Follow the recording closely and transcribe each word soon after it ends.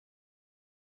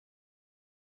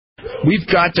We've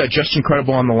got Justin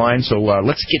Credible on the line, so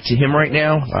let's get to him right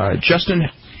now. Justin,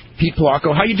 Pete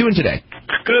Polacco, how you doing today?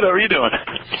 Good. How are you doing?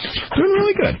 Doing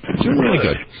really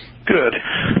good. Good.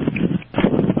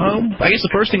 I guess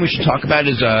the first thing we should talk about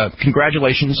is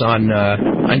congratulations on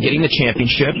getting the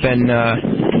championship. And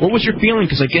what was your feeling?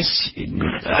 Because I guess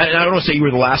I don't want to say you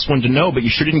were the last one to know, but you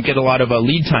sure didn't get a lot of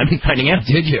lead time in finding out,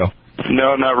 did you?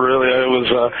 No, not really.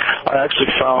 I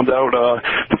actually found out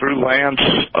through Lance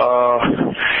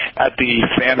at the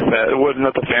Fan Fest. It wasn't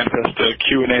at the Fan Fest, the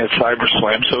Q&A at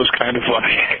CyberSlam, so it was kind of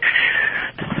funny.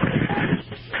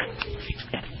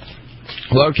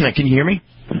 Hello, can you hear me?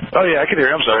 Oh yeah, I can hear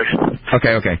you. I'm sorry.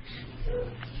 Okay.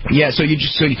 Yeah, so you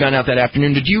found out that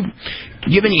afternoon. Did you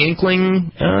have any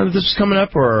inkling that this was coming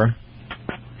up, or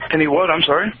any what? I'm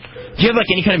sorry. Do you have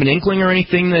any kind of an inkling or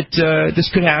anything that this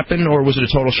could happen, or was it a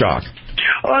total shock?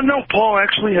 No, Paul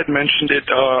actually had mentioned it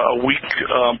a week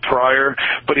prior,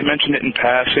 but he mentioned it in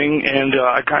passing, and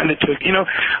I kind of took,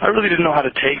 I really didn't know how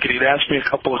to take it. He'd asked me a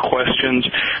couple of questions,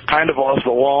 kind of off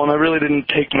the wall, and I really didn't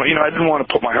take my, I didn't want to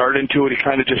put my heart into it. He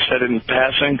kind of just said it in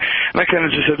passing, and I kind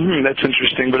of just said, that's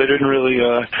interesting, but I didn't really,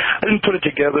 I didn't put it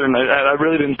together, and I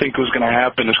really didn't think it was going to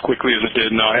happen as quickly as it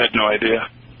did. No, I had no idea.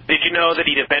 Did you know that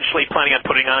he'd eventually planning on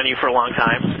putting on you for a long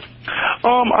time?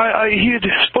 He had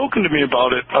spoken to me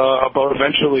about it, about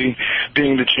eventually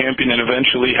being the champion and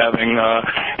eventually having,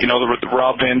 the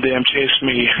Rob Van Dam chase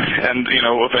me and,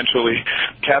 eventually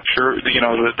capture,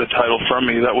 the title from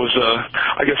me. That was,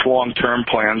 I guess, long-term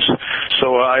plans.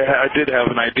 So I did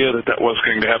have an idea that was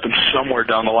going to happen somewhere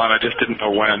down the line. I just didn't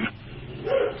know when.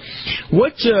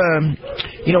 What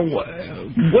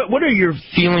what are your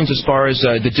feelings as far as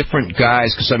the different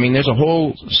guys? Because there's a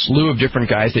whole slew of different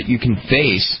guys that you can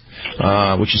face,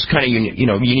 which is kind of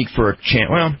unique for a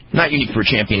well, not unique for a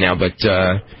champion now, but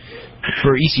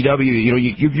for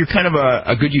ECW, you're kind of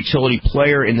a good utility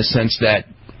player in the sense that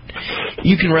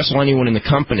you can wrestle anyone in the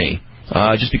company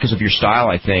just because of your style,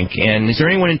 I think. And is there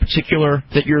anyone in particular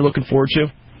that you're looking forward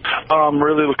to? I'm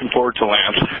really looking forward to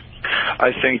Lance.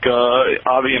 I think, a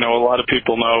lot of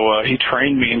people know he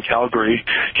trained me in Calgary.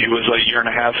 He was a year and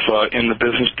a half in the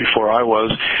business before I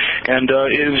was, and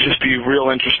it'll just be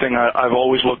real interesting. I've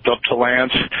always looked up to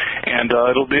Lance, and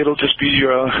it'll just be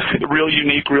a real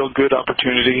unique, real good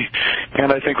opportunity.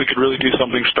 And I think we could really do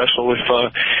something special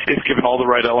if given all the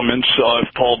right elements. If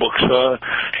Paul books,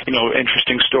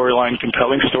 interesting storyline,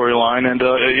 compelling storyline, and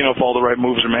if all the right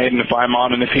moves are made, and if I'm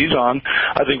on and if he's on,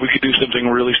 I think we could do something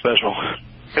really special.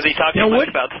 Has he talked much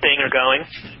about staying or going?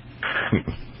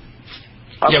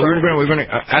 Yeah, we're going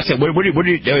to ask that.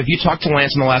 Have you talked to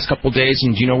Lance in the last couple of days,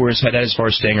 and do you know where his head at as far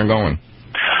as staying or going?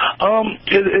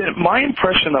 My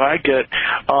impression that I get,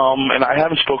 and I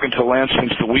haven't spoken to Lance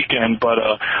since the weekend, but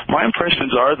my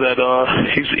impressions are that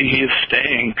he is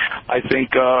staying. I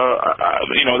think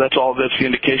that's the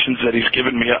indications that he's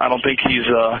given me. I don't think he's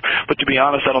but to be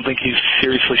honest, I don't think he's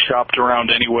seriously shopped around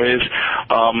anyways.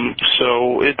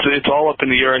 So it's all up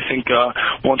in the air. I think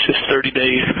once his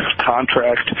 30-day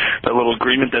contract, that little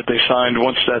agreement that they signed,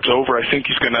 once that's over, I think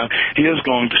he is going to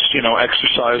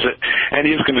exercise it, and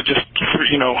he is going to just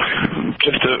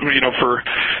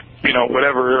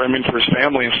whatever, for his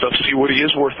family and stuff, see what he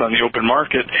is worth on the open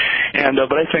market. And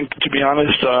but I think, to be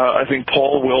honest, I think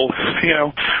Paul will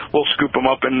scoop him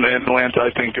up, and Lance,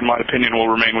 I think, in my opinion, will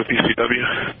remain with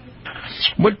ECW.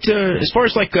 What as far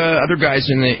as other guys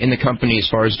in the company, as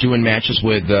far as doing matches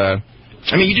with?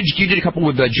 You did a couple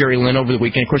with Jerry Lynn over the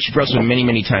weekend. Of course, you've wrestled him many,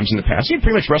 many times in the past. You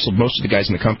pretty much wrestled most of the guys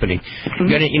in the company. Mm-hmm.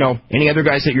 You got any other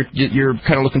guys that you're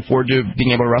kind of looking forward to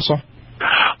being able to wrestle?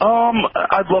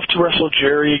 I'd love to wrestle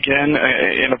Jerry again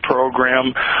in a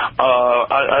program.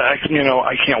 I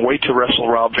can't wait to wrestle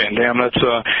Rob Van Dam. That's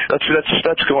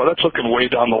looking way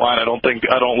down the line. I don't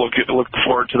look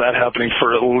forward to that happening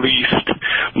for at least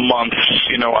months.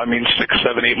 6,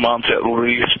 7, 8 months at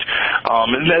least.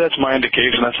 And that's my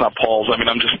indication. That's not Paul's. I'm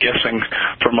just guessing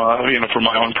from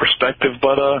my own perspective.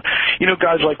 But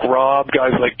guys like Rob,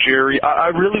 guys like Jerry, I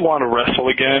really want to wrestle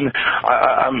again.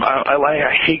 I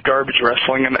hate garbage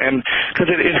wrestling, and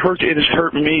because it has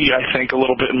hurt me, I think, a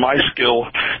little bit in my skill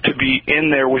to be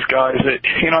in there with guys that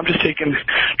I'm just taking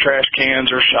trash cans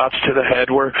or shots to the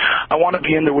head, where I want to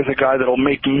be in there with a guy that'll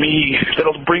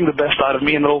bring the best out of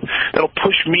me, and that'll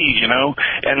push me,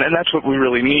 and that's what we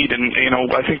really need. And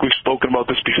I think we've spoken about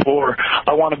this before.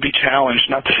 I want to be challenged,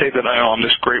 not to say that I'm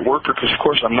this great worker, because of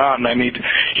course I'm not, and I need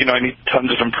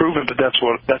tons of improvement, but that's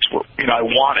what I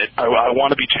want it. I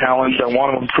want to be challenged. I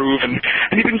want to improve, and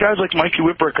even guys like Mikey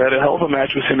Whipwreck, I had a hell of a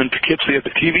match with him in Poughkeepsie at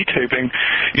the TV taping,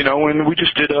 and we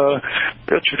just did a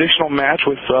traditional match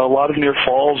with a lot of near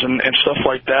falls and stuff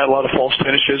like that, a lot of false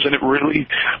finishes, and it really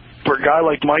for a guy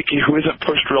like Mikey who isn't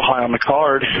pushed real high on the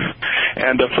card,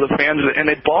 and for the fans, and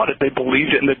they bought it, they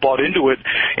believed it, and they bought into it.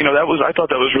 I thought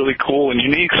that was really cool and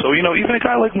unique. So even a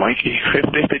guy like Mikey,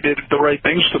 if they did the right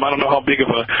things to him, I don't know how big of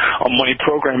a money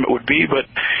program it would be, but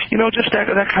just that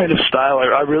kind of style.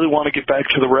 I really want to get back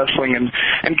to the wrestling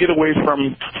and get away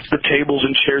from the tables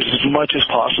and chairs as much as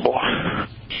possible.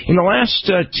 In the last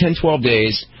 10, 12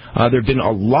 days, there have been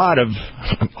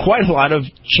quite a lot of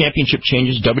championship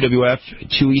changes, WWF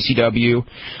to ECW,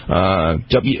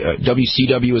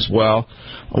 WCW as well.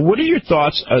 What are your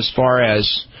thoughts as far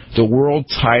as the world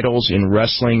titles in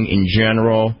wrestling in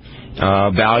general,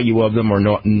 value of them or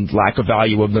lack of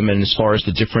value of them, and as far as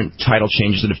the different title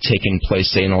changes that have taken place,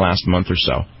 say, in the last month or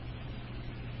so?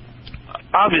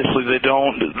 Obviously, the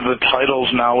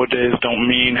titles nowadays don't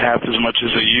mean half as much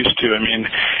as they used to. I mean,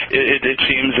 it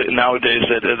seems that nowadays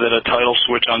that a title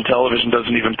switch on television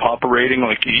doesn't even pop a rating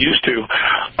like it used to.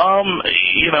 And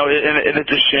it's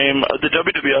a shame. The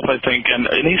WWF, I think, and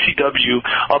ECW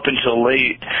up until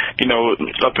late,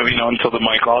 until the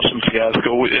Mike Awesome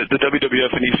fiasco, the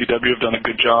WWF and ECW have done a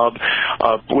good job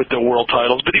with the world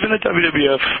titles. But even the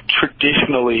WWF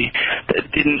traditionally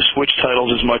didn't switch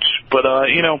titles as much. But,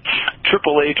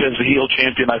 Triple H as the heel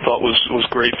champion, I thought was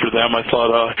great for them. I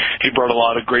thought he brought a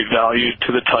lot of great value to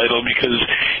the title because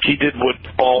he did what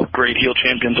all great heel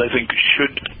champions, I think,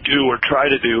 should do or try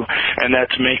to do, and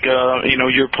that's make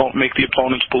make the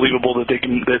opponents believable that they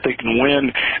can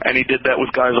win. And he did that with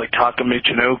guys like Taka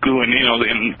Michinoku,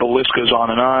 and the list goes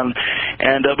on and on.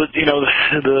 And but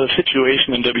the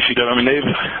situation in WCW, I mean,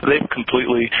 they've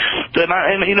completely.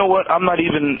 And you know what? I'm not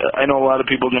even. I know a lot of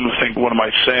people are going to think, what am I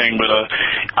saying? But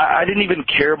I didn't even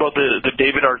care about the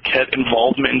David Arquette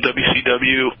involvement in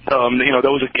WCW.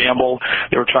 That was a gamble.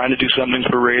 They were trying to do something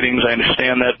for ratings. I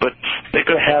understand that, but they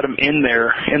could have had him in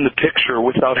there in the picture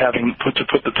without having to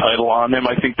put the title on him.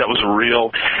 I think that was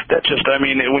real. That just, I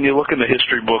mean, when you look in the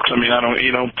history books, I mean, I don't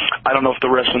know if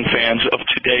the wrestling fans of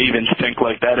today even think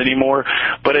like that anymore.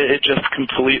 But it just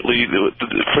completely,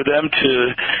 for them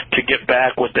to get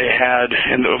back what they had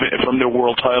from their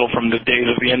world title from the days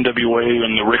of the NWA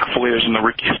and the Ric Flairs and the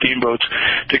Ricky Steamboats,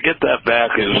 to get that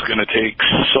back is going to take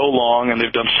so long, and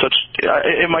they've done such.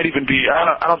 It might even be.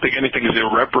 I don't think anything is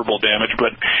irreparable damage,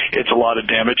 but it's a lot of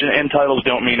damage, and titles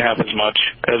don't mean half as much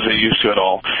as they used to at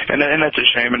all, and that's a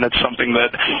shame, and that's something that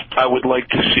I would like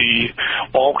to see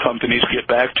all companies get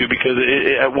back to, because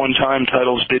at one time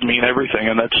titles did mean everything,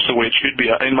 and that's the way it should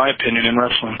be, in my opinion, in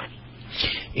wrestling.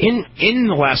 In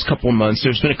the last couple of months,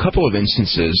 there's been a couple of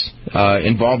instances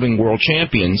involving world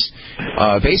champions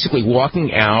basically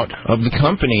walking out of the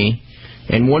company,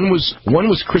 and one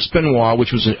was Chris Benoit,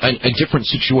 which was a different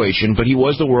situation, but he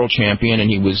was the world champion, and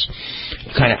he was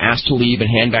kind of asked to leave and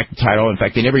hand back the title. In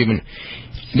fact, they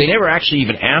never actually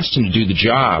even asked him to do the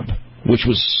job, which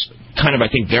was kind of, I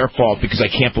think, their fault, because I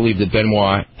can't believe that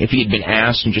Benoit, if he had been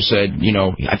asked and just said,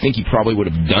 I think he probably would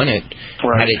have done it,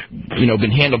 had it,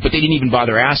 been handled. But they didn't even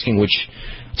bother asking, which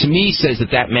to me says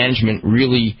that management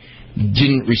really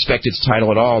didn't respect its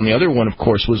title at all. And the other one, of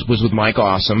course, was with Mike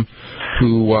Awesome,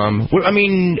 who,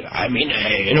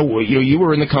 you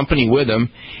were in the company with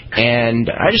him, and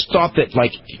I just thought that,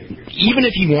 even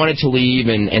if he wanted to leave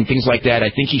and things like that,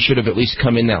 I think he should have at least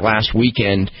come in that last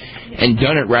weekend and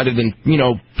done it, rather than,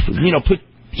 put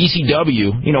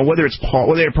ECW, whether it's Paul,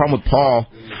 whether they had a problem with Paul,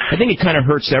 I think it kind of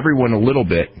hurts everyone a little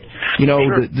bit.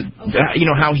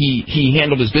 How he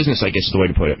handled his business, I guess is the way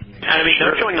to put it. I mean,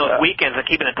 they're showing those weekends that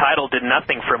keeping the title did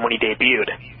nothing for him when he debuted.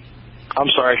 I'm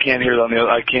sorry, I can't hear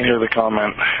the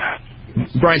comment.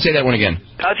 Bryan, say that one again.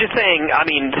 I was just saying, I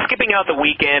mean, skipping out the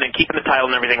weekend and keeping the title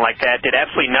and everything like that did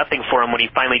absolutely nothing for him when he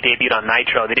finally debuted on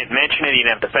Nitro. They didn't mention it, he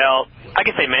didn't have the belt. I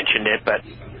guess they mentioned it, but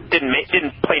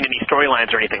didn't play in any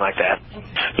storylines or anything like that.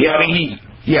 Yeah, I mean,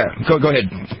 go ahead.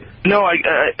 No,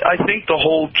 I think the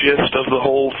whole gist of the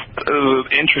whole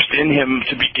interest in him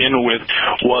to begin with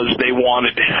was they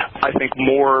wanted, I think,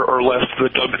 more or less the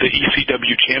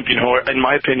ECW champion, who, in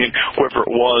my opinion, whoever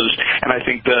it was, and I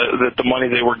think that the money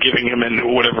they were giving him and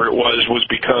whatever it was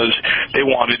because they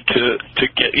wanted to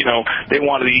get, they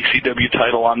wanted the ECW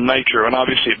title on Nitro, and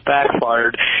obviously it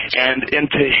backfired, and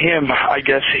to him, I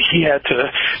guess he had to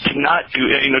not do,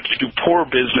 to do poor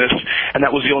business, and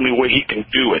that was the only way he can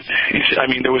do it. I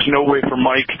mean, there was no way for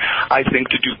Mike, I think,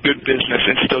 to do good business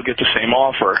and still get the same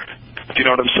offer. Do you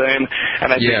know what I'm saying? And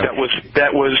I think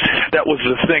that was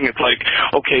the thing. It's like,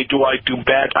 okay, do I do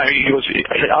bad? I mean,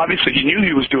 obviously he knew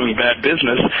he was doing bad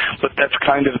business, but that's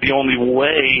kind of the only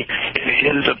way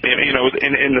in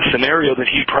the scenario that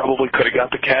he probably could have got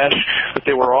the cash that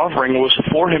they were offering was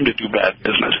for him to do bad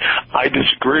business. I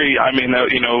disagree. I mean, I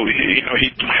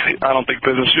don't think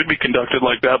business should be conducted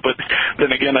like that. But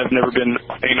then again, I've never been.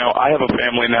 I have a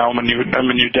family now. I'm a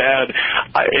new dad.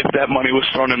 If that money was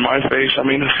thrown in my face, I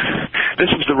mean,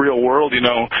 this is the real world.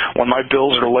 When my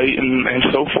bills are late and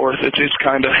so forth, it's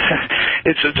kind of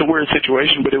it's a weird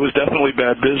situation. But it was definitely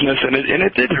bad business, and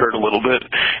it did hurt a little bit.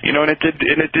 And it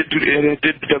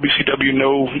did WCW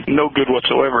no good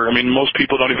whatsoever. I mean, most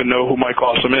people don't even know who Mike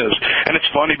Awesome is. And it's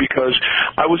funny because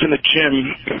I was in the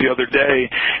gym the other day,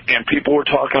 and people were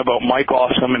talking about Mike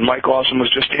Awesome, and Mike Awesome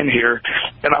was just in here,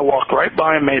 and I walked right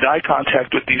by and made eye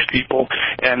contact with these people,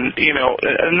 and,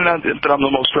 and not that I'm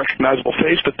the most recognizable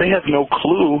face, but they have no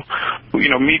clue,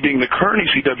 me being the current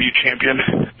ECW champion,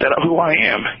 who I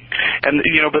am. And,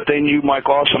 but they knew Mike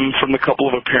Awesome from the couple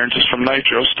of appearances from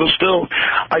Nitro. So still,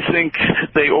 I think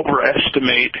they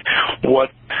overestimate what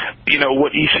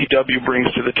ECW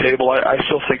brings to the table. I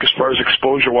still think as far as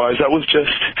exposure-wise, that was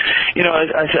just,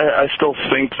 I still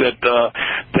think that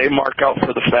they mark out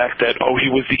for the fact that, he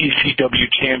was the ECW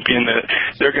champion, that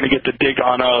they're going to get the dig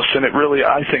on us. And it really,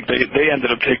 I think they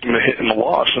ended up taking the hit and the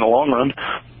loss in the long run.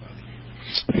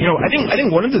 I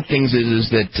think one of the things is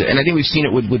that, and I think we've seen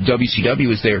it with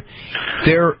WCW, is they're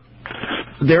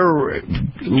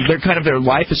kind of their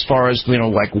life as far as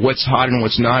like what's hot and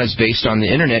what's not is based on the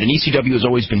internet. And ECW has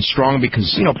always been strong because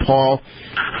Paul,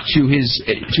 to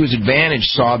his advantage,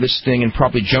 saw this thing and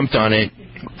probably jumped on it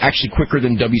actually quicker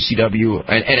than WCW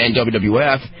and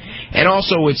WWF. And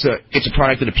also, it's a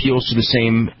product that appeals to the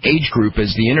same age group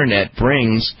as the internet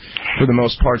brings, for the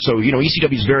most part. So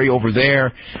ECW is very over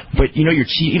there, but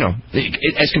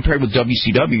as compared with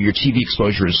WCW, your TV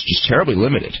exposure is just terribly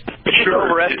limited. But you're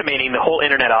overestimating the whole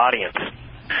internet audience.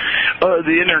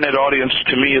 The internet audience,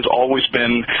 to me, has always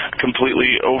been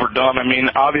completely overdone. I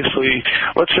mean, obviously,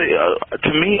 let's say,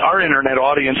 to me, our internet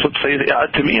audience,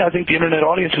 to me, I think the internet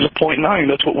audience is a 0.9.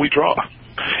 That's what we draw.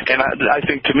 And I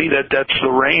think, to me, that's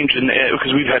the range, and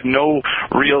because we've had no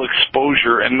real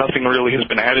exposure and nothing really has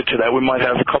been added to that. We might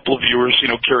have a couple of viewers,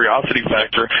 curiosity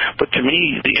factor, but to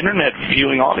me, the internet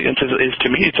viewing audience is to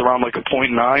me, it's around like a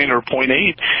 0.9 or 0.8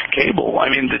 cable. I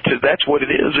mean, that's what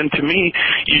it is, and to me,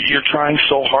 you're trying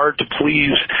so hard to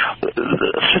please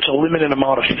such a limited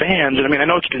amount of fans. And I mean, I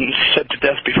know it's been said to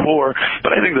death before,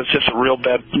 but I think that's just a real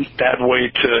bad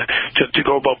way to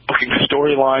go about booking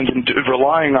storylines and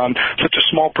relying on such a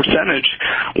small percentage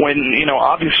when,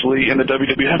 obviously in the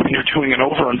WWF, when you're doing an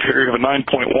overrun period of a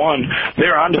 9.1,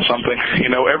 they're onto something.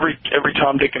 Every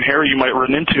Tom, Dick, and Harry you might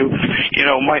run into,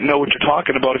 might know what you're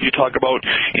talking about if you talk about,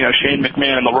 Shane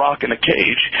McMahon and The Rock in a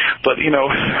cage. But,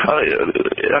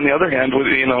 on the other hand,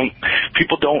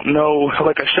 people don't know,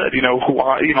 like I said,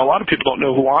 a lot of people don't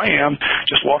know who I am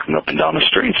just walking up and down the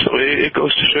street. So it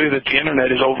goes to show you that the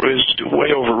internet is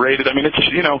way overrated. I mean, it's,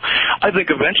 I think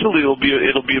eventually it'll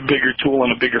be a bigger tool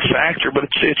and a bigger factor, but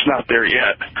it's not there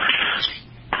yet.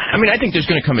 I mean, I think there's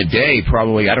going to come a day,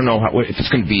 probably, I don't know if it's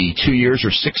going to be 2 years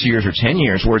or 6 years or 10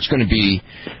 years, where it's going to be,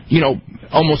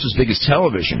 almost as big as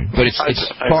television. But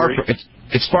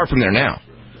it's far from there now.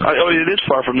 It is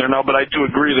far from there now, but I do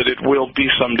agree that it will be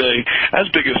someday as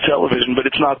big as television, but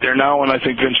it's not there now, and I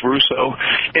think Vince Russo,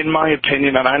 in my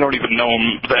opinion, and I don't even know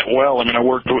him that well. I mean, when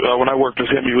I worked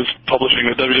with him, he was publishing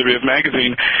the WWF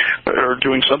magazine, or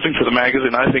doing something for the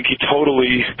magazine. I think he's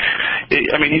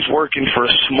working for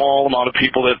a small amount of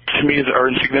people that, to me, are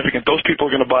insignificant. Those people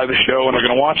are going to buy the show and are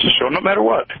going to watch the show no matter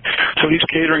what. So he's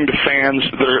catering to fans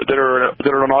that are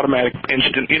an automatic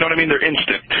instant. You know what I mean? They're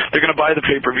instant. They're going to buy the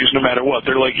pay-per-views no matter what.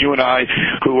 They're like you and I,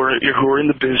 who are in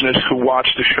the business, who watch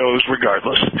the shows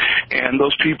regardless. And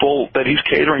those people that he's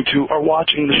catering to are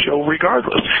watching the show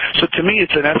regardless. So to me,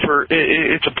 it's an effort.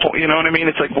 It's a point. You know what I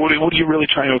mean? It's like, what are you really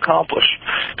trying to accomplish?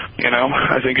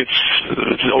 I think it's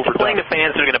overdone. Playing the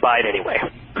fans that are going to buy it anyway.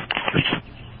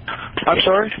 I'm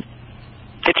sorry?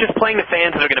 It's just playing the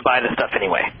fans that are going to buy the stuff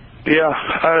anyway. Yeah,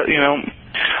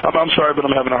 I'm sorry, but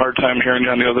I'm having a hard time hearing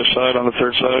you on the other side, on the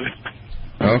third side.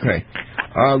 Okay.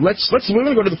 We're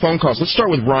going to go to the phone calls. Let's start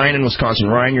with Ryan in Wisconsin.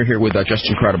 Ryan, you're here with Just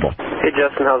Incredible. Hey,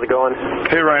 Justin, how's it going?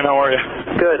 Hey, Ryan, how are you?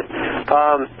 Good.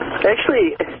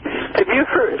 Actually, have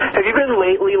you been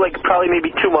lately, like probably maybe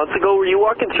 2 months ago, were you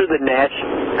walking through the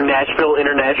Nashville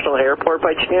International Airport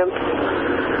by chance?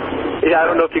 Yeah, I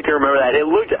don't know if you can remember that.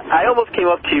 I almost came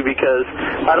up to you because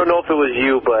I don't know if it was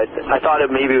you, but I thought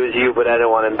maybe it was you, but I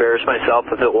didn't want to embarrass myself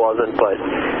if it wasn't. But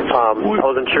I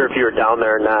wasn't sure if you were down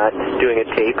there or not doing a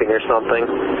taping or something.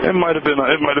 It might have been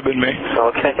me.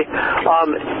 Okay.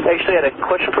 Actually, I had a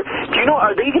question for. Do you know?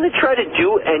 Are they going to try to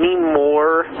do any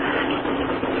more?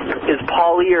 Is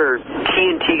Paulie or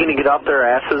TNT going to get off their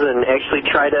asses and actually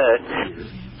try to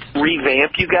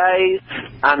revamp you guys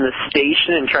on the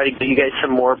station and try to give you guys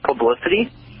some more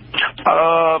publicity?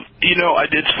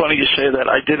 It's funny you say that.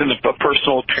 I did a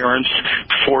personal appearance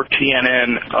for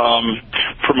TNN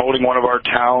promoting one of our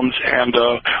towns, and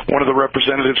one of the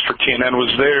representatives for TNN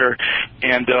was there,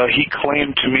 and he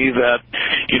claimed to me that,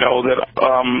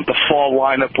 the fall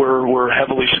lineup we're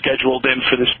heavily scheduled in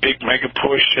for this big mega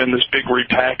push and this big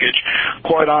repackage.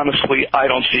 Quite honestly, I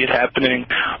don't see it happening.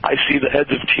 I see the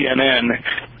heads of TNN,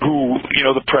 who,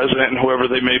 the president and whoever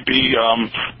they may be,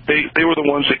 they were the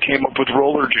ones that came up with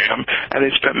Roller Jam, and they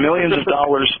spent millions of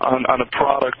dollars on a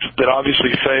product that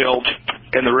obviously failed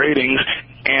in the ratings,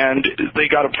 and they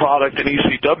got a product in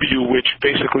ECW which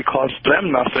basically cost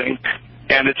them nothing.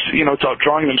 And it's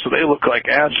outdrawing them, so they look like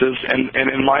asses. And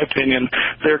in my opinion,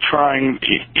 they're trying,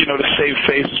 to save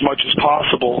face as much as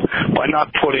possible by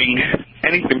not putting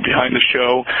anything behind the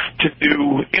show to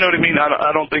do, you know what I mean?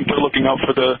 I don't think they're looking out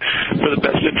for the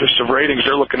best interest of ratings.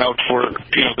 They're looking out for,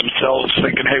 themselves,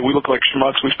 thinking, hey, we look like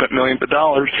schmucks. We spent millions of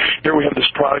dollars. Here we have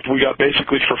this product we got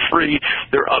basically for free.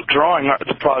 They're outdrawing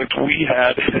the product we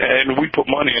had and we put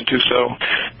money into. So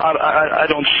I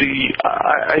don't see.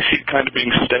 I see it kind of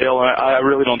being stale. I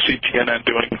really don't see TNN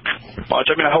doing much.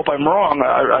 I mean, I hope I'm wrong.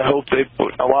 I hope they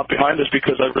put a lot behind us,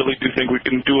 because I really do think we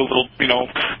can do a little,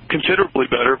 considerably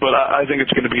better, but I think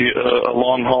it's going to be a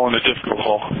long haul and a difficult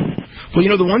haul.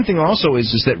 Well, the one thing also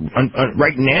is that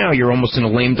right now you're almost in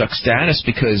a lame duck status,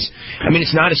 because,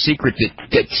 it's not a secret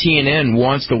that TNN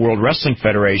wants the World Wrestling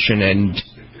Federation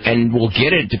and will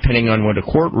get it depending on what the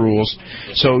court rules.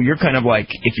 So you're kind of like,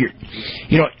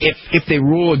 if they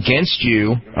rule against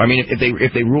you,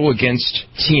 if they rule against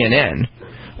TNN,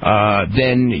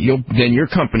 then your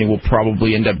company will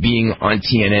probably end up being on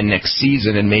TNN next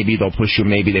season, and maybe they'll push you,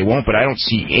 maybe they won't. But I don't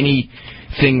see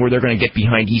anything where they're going to get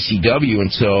behind ECW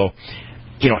until,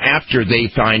 after they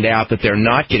find out that they're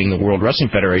not getting the World Wrestling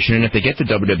Federation. And if they get the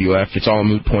WWF, it's all a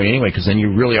moot point anyway, because then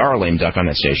you really are a lame duck on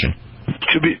that station.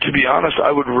 To be honest,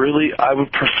 I would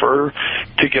prefer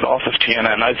to get off of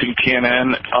TNN. I think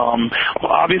TNN,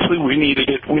 obviously we needed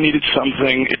it. We needed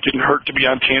something. It didn't hurt to be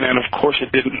on TNN. Of course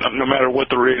it didn't, no matter what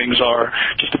the ratings are.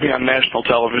 Just to be on national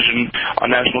television,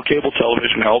 on national cable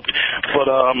television helped. But,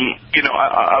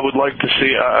 I would like to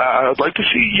see,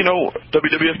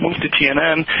 WWF move to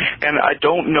TNN, and I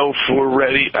don't know if we're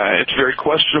ready. It's very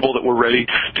questionable that we're ready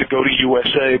to go to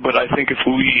USA, but I think if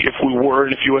we were,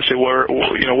 and if USA were,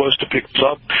 was to pick us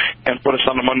up and put us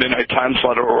on the Monday night time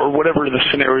slot, or whatever the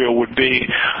scenario would be,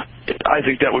 I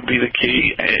think that would be the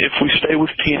key. If we stay with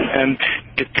TNN,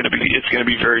 it's going to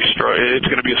be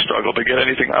a struggle to get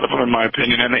anything out of them, in my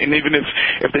opinion. And even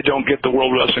if they don't get the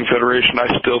World Wrestling Federation, I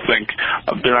still think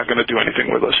they're not going to do anything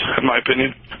with us, in my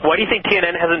opinion. Why do you think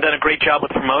TNN hasn't done a great job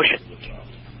with promotion?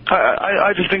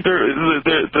 I just think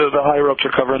the higher ups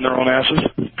are covering their own asses.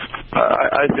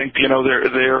 I think they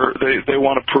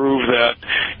want to prove that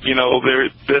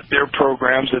that their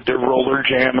programs, that their Roller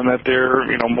Jam, and that their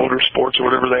motorsports or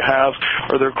whatever they have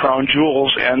are their crown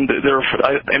jewels, and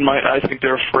I think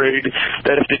they're afraid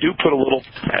that if they do put a little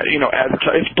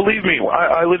advertising. Believe me,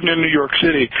 I lived in New York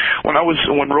City when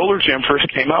Roller Jam first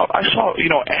came out. I saw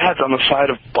ads on the side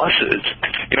of buses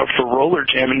for Roller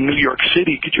Jam in New York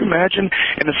City. Could you imagine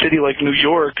in a city like New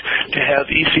York to have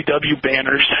ECW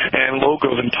banners and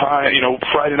logos and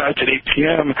Friday nights at 8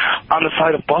 p.m. on the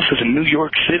side of buses in New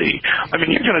York City? I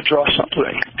mean, you're going to draw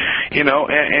something,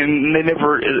 and they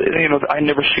never, I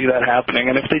never see that happening.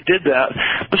 And if they did that,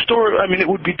 the story, it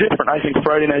would be different. I think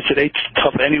Friday nights at 8 is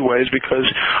tough anyways, because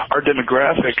our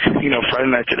demographic,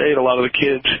 Friday nights at 8, a lot of the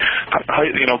kids,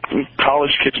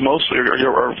 college kids mostly, are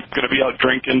going to be out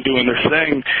drinking, doing their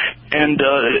thing, and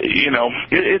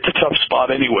it's a tough spot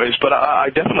anyways. But I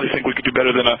definitely think we could do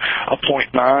better than a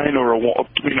 0.9 or a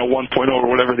 1.0 or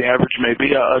whatever the average may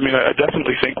be. I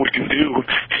definitely think we can do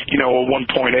a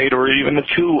 1.8 or even a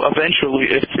 2 eventually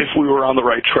if we were on the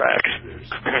right track.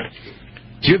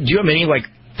 Do you have any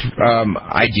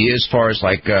ideas as far as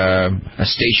a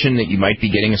station that you might be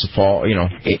getting as a fall,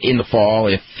 in the fall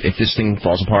if this thing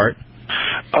falls apart?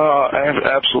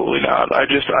 Absolutely not.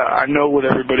 I know what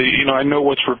everybody, I know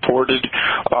what's reported.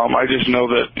 I just know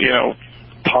that,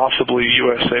 possibly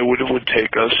USA would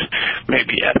take us,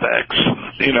 maybe FX,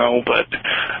 but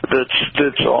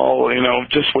that's all,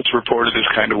 just what's reported is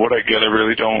kind of what I get. I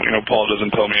really don't, Paul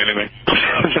doesn't tell me anything.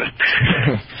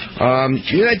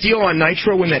 You know that deal on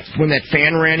Nitro when that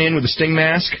fan ran in with the Sting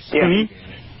mask? Yeah. Mm-hmm.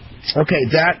 Okay,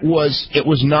 it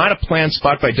was not a planned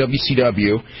spot by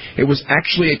WCW. It was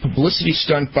actually a publicity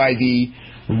stunt by the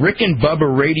Rick and Bubba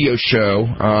radio show.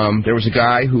 There was a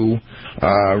guy who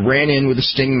ran in with a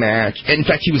Sting match. In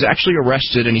fact, he was actually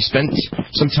arrested, and he spent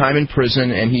some time in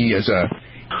prison, and he was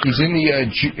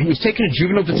taken to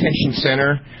juvenile detention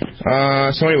center.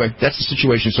 So anyway, that's the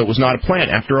situation. So it was not a plant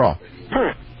after all.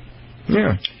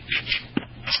 Yeah.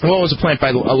 Well, it was a plant by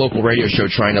a local radio show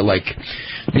trying to,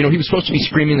 he was supposed to be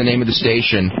screaming the name of the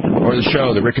station or the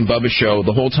show, the Rick and Bubba show,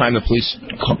 the whole time the police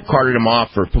carted him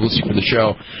off for publicity for the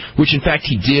show, which, in fact,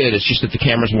 he did. It's just that the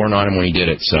cameras weren't on him when he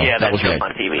did it. So yeah, that was on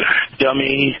TV.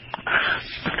 Dummy.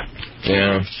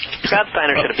 Yeah. Scott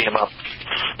Steiner should have beat him up.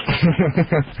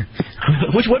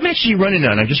 What match did he run in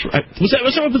on? Was that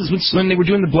when they were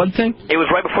doing the blood thing? It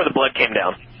was right before the blood came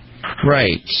down.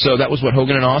 Right. So that was what,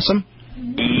 Hogan and Awesome?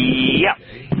 Yeah.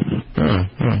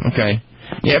 Okay.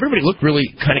 Yeah, everybody looked really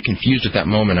kind of confused at that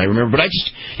moment, I remember. But I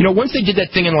just, once they did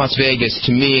that thing in Las Vegas,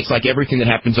 to me, it's like everything that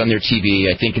happens on their TV,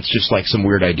 I think it's just like some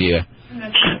weird idea.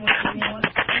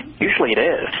 Usually it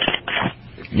is.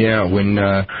 Yeah, when,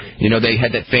 they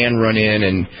had that fan run in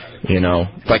and,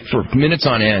 for minutes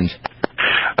on end.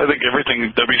 I think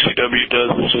everything WCW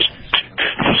does is just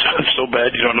so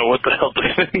bad you don't know what the hell to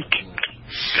think.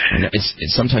 And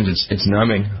sometimes it's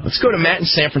numbing. Let's go to Matt in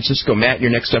San Francisco. Matt,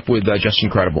 you're next up with Just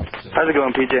Incredible. How's it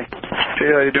going, PJ?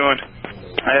 Hey, how you doing?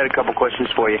 I had a couple questions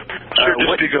for you. Sure,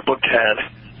 just speak up a tad.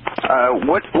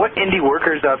 What indie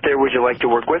workers out there would you like to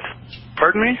work with?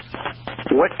 Pardon me?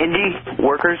 What indie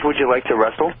workers would you like to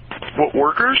wrestle? What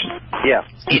workers? Yeah.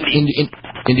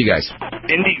 Indie guys.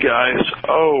 Indie guys.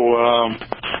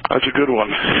 That's a good one.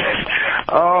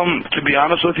 To be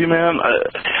honest with you, man,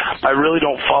 I really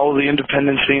don't follow the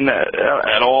independent scene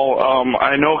at all.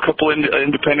 I know a couple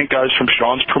independent guys from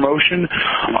Sean's promotion,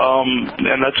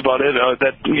 and that's about it.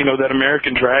 That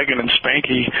American Dragon and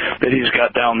Spanky that he's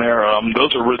got down there,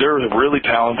 they're really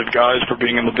talented guys for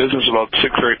being in the business about 6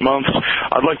 or 8 months.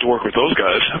 I'd like to work with those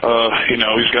guys.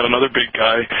 He's got another big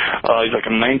guy. He's like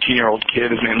a 19-year-old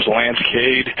kid. His name's Lance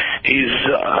Cade. He's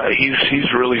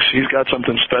got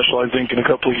something special. I think in a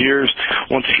couple of years,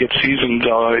 once he gets seasoned,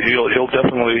 he'll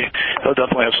definitely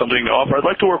have something to offer. I'd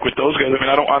like to work with those guys. I mean,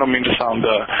 I don't mean to sound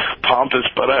pompous,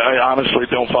 but I honestly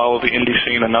don't follow the indie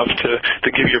scene enough to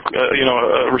give you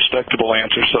a respectable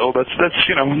answer. So that's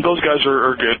those guys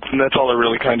are good, and that's all I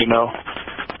really kind of know.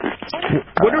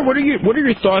 What are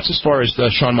your thoughts as far as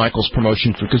the Shawn Michaels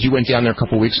promotion? Because you went down there a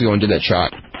couple of weeks ago and did that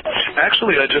shot.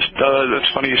 Actually, it's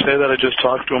funny you say that. I just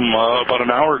talked to him about an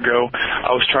hour ago.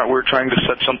 We were trying to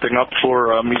set something up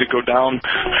for me to go down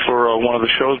for one of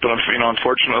the shows, but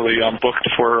unfortunately, I'm booked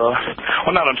for.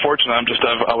 Well, not unfortunately.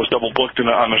 I was double booked on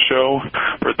a show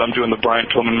where I'm doing the Bryan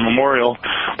Pillman Memorial.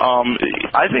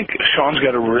 I think Sean's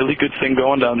got a really good thing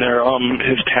going down there.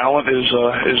 His talent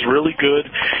is really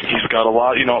good. He's got a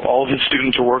lot. All of his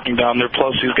students are working down there.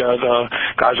 Plus, he's got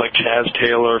guys like Chaz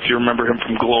Taylor, if you remember him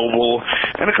from Global,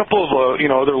 and a couple of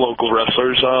other local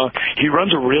wrestlers. He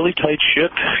runs a really tight ship.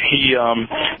 He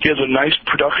has a nice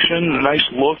production, a nice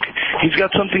look. He's got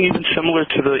something even similar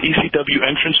to the ECW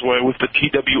entranceway with the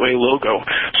TWA logo.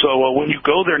 So when you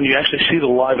go there and you actually see the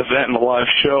live event and the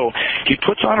live show, he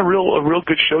puts on a real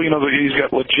good show. He's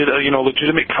got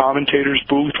legitimate commentators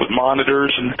booth with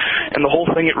monitors and the whole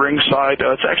thing at ringside.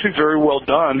 It's actually very well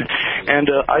done, and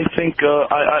I think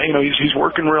he's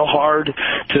working real hard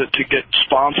to get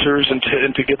sponsors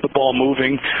and to get the ball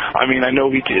moving. I mean, I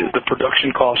know the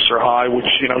production costs are high, which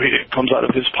it comes out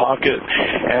of his pocket,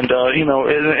 and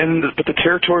but the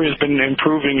territory has been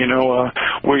improving.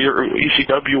 Where your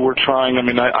ECW we're trying. I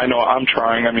mean, I know I'm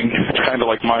trying. I mean, it's kind of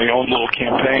like my own little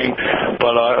campaign,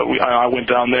 but I went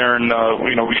down there and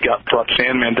we brought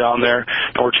Sandman down there,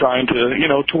 and we're trying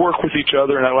to work with each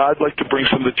other. And I'd like to bring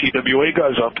some of the TWA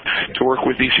guys up to work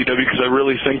with ECW because I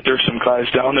really think there's some guys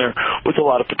down there with a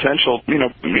lot of potential.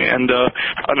 And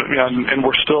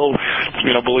we're still,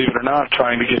 believe it or not,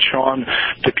 trying to get Sean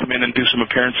to come in and do some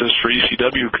appearances for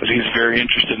ECW because he's very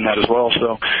interested in that as well.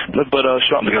 So, but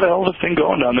Sean's got a hell of a thing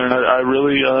going down there, and I'd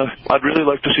really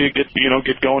like to see it get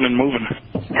going and moving.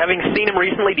 Having seen him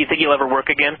recently, do you think he'll ever work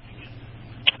again?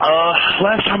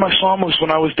 Last time I saw him was when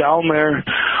I was down there.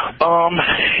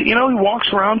 He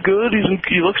walks around good. He's in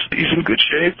good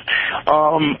shape.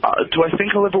 Do I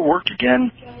think he'll ever work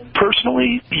again?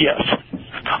 Personally, yes.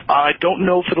 I don't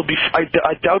know if it'll be. I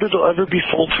doubt it'll ever be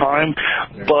full time,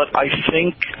 but I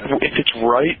think if it's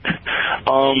right,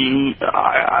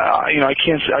 I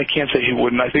can't say he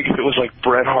wouldn't. I think if it was like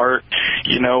Bret Hart,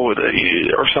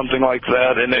 or something like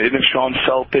that, and if Sean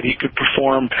felt that he could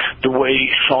perform the way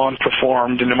Sean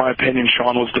performed, and in my opinion,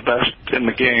 Sean was the best in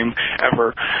the game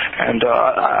ever, and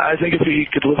I think if he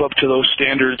could live up to those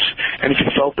standards, and if he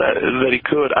felt that he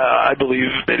could, I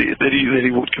believe that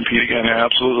he would compete again. Yeah,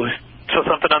 absolutely. So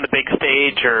something on the big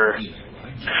stage, or?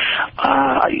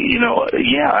 I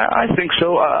think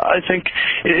so. I think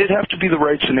it'd have to be the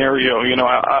right scenario.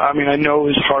 I know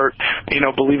his heart,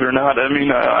 believe it or not.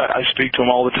 I speak to him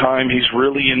all the time. He's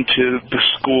really into the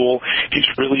school. He's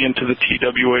really into the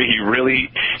TWA. He really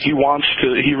wants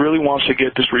to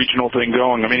get this regional thing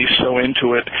going. He's so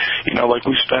into it. Like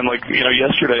we spent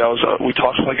yesterday we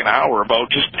talked for like an hour about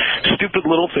just stupid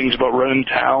little things about running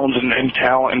towns and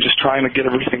talent and just trying to get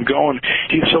everything going.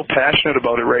 He's so passionate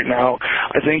about it right now.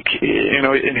 I think,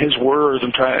 in his words,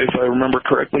 if I remember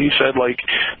correctly, he said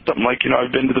something like,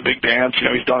 I've been to the big dance,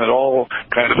 he's done it all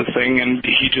kind of a thing, and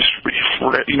he just,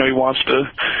 he wants to,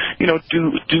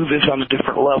 do this on a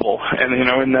different level,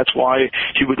 and that's why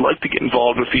he would like to get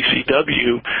involved with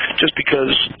ECW, just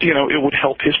because, it would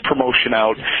help his promotion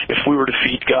out if we were to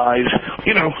feed guys,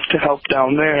 to help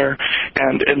down there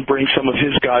and bring some of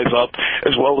his guys up,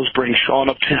 as well as bring Sean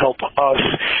up to help us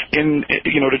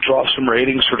to draw some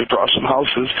ratings or to draw some houses.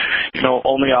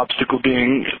 Only obstacle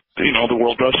being, the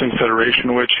World Wrestling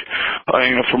Federation, which,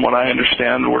 from what I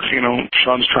understand,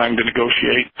 Sean's trying to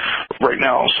negotiate right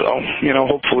now. So,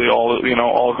 hopefully all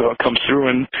comes through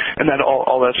and that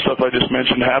all that stuff I just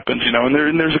mentioned happens,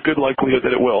 and there's a good likelihood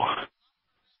that it will.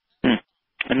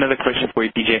 Another question for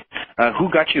you, DJ. Who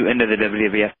got you into the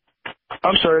WWF?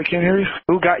 I'm sorry, I can't hear you.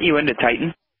 Who got you into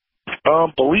Titan?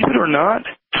 Believe it or not,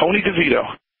 Tony DeVito.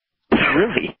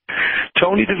 Really?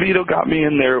 Tony DeVito got me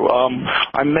in there.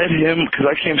 I met him because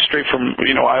I came straight from,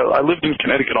 I lived in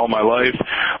Connecticut all my life,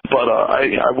 but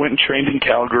I went and trained in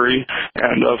Calgary,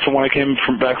 and from when I came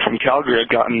back from Calgary,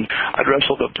 I'd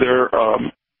wrestled up there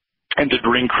and did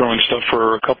ring crew and stuff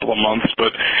for a couple of months,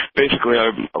 but basically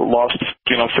I lost,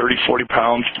 30, 40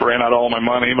 pounds, ran out all my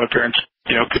money. My parents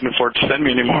couldn't afford to send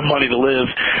me any more money to live,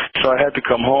 so I had to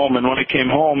come home. And when I came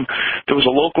home, there was a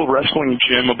local wrestling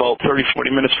gym about 30,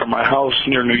 40 minutes from my house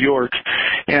near New York,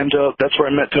 and that's where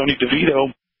I met Tony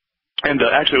DeVito. And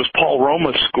actually, it was Paul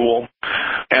Roma's school,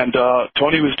 and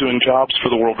Tony was doing jobs for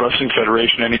the World Wrestling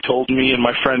Federation, and he told me and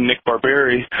my friend Nick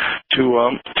Barberi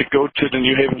to go to the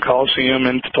New Haven Coliseum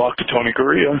and to talk to Tony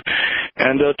Gurria.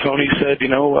 And Tony said,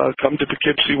 come to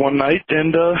Poughkeepsie one night,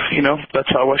 and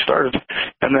that's how I started.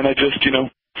 And then I just,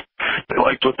 they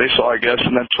liked what they saw, I guess,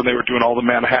 and that's when they were doing all the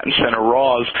Manhattan Center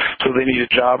Raws, so they needed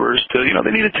jobbers to,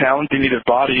 they needed talent, they needed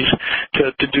bodies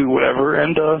to do whatever,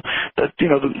 and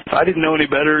I didn't know any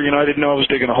better, I didn't know I was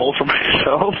digging a hole for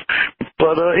myself,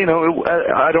 but,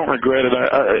 I don't regret it.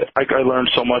 I learned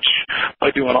so much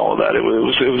by doing all of that. It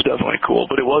was definitely cool,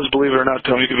 but it was, believe it or not,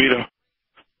 Tony DeVito.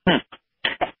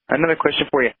 Another question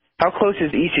for you. How close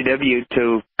is ECW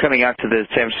to coming out to the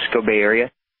San Francisco Bay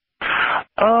Area?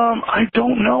 I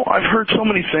don't know. I've heard so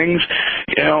many things.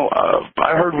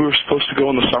 I heard we were supposed to go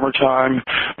in the summertime.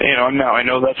 Now I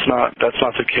know that's not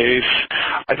the case.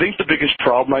 I think the biggest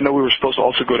problem, I know we were supposed to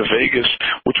also go to Vegas,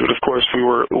 which would, of course, we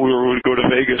would go to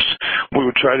Vegas. We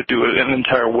would try to do an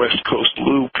entire West Coast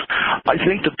loop. I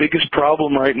think the biggest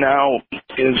problem right now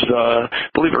is,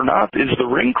 believe it or not, is the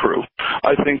ring crew.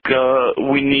 I think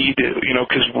we need,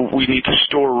 because we need to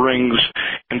store rings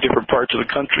in different parts of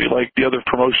the country like the other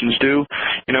promotions do.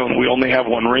 And we only have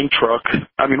one ring truck.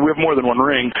 We have more than one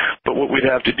ring, but what we'd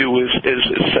have to do is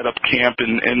set up camp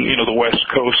in the West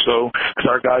Coast, because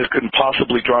our guys couldn't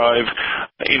possibly drive,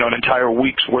 an entire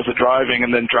week's worth of driving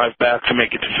and then drive back to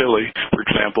make it to Philly, for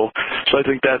example. So I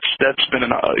think that's been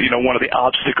one of the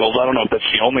obstacles. I don't know if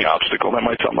that's the only obstacle. That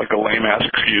might sound like a lame-ass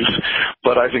excuse,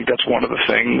 but I think that's one of the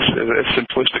things, as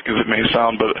simplistic as it may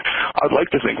sound, but I'd like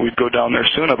to think we'd go down there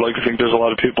soon. I'd like to think there's a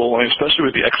lot of people, especially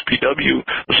with the XPW,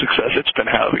 the success it's been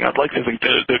having. I'd like to think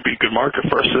that there'd be a good market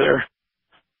for us there.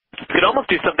 You could almost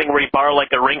do something where you borrow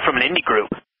like a ring from an indie group.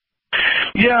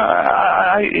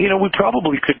 Yeah, we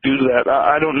probably could do that.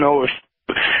 I don't know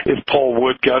if Paul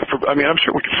would, I'm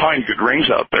sure we could find good rings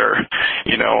out there,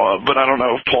 but I don't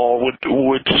know if Paul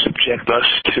would subject us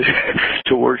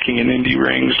to working in indie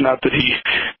rings. Not that he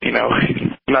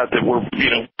Not that we're,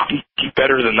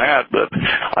 better than that, but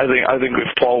I think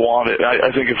if Paul wanted,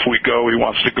 I think if we go, he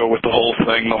wants to go with the whole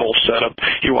thing, the whole setup.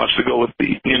 He wants to go with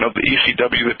the, the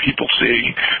ECW that people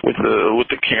see with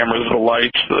the cameras, the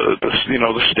lights, the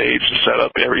stage, the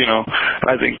setup.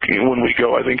 I think when we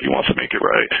go, I think he wants to make it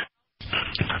right.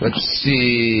 Let's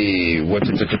see.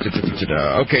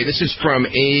 Okay, this is from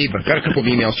Abe. I've got a couple of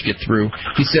emails to get through.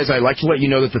 He says, I'd like to let you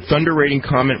know that the Thunder rating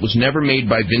comment was never made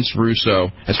by Vince Russo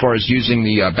as far as using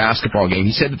the basketball game.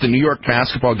 He said that the New York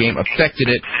basketball game affected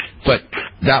it, but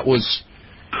that was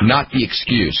not the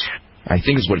excuse. I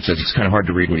think is what it says. It's kind of hard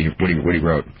to read what he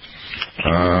wrote.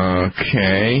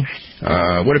 Okay.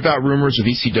 What about rumors of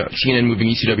CNN moving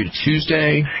ECW to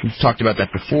Tuesday? We've talked about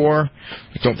that before.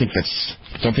 I don't think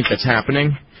that's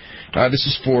happening. This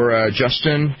is for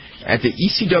Justin. At the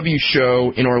ECW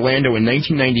show in Orlando in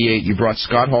 1998, you brought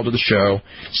Scott Hall to the show.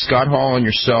 Scott Hall and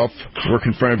yourself were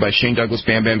confronted by Shane Douglas,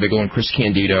 Bam Bam Bigelow, and Chris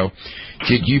Candido.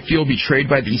 Did you feel betrayed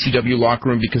by the ECW locker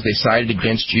room because they sided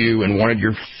against you and wanted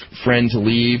your friend to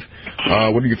leave?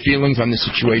 What are your feelings on this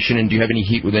situation, and do you have any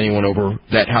heat with anyone over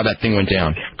that? How that thing went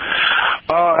down?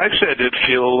 Actually, I did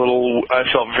feel I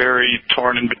felt very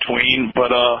torn in between, but,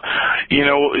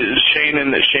 Shane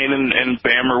and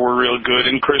Bammer were real good,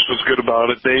 and Chris was good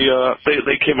about it.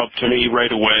 They came up to me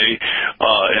right away,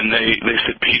 and they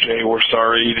said, PJ, we're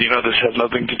sorry, this has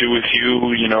nothing to do with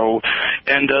you,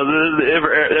 and,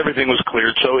 everything was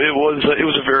cleared. So it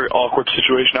was a very awkward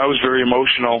situation. I was very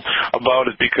emotional about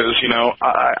it because,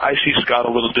 I see Scott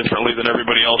a little differently than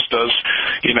everybody else does,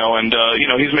 and,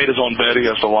 he's made his own bed, he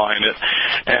has to lie in it.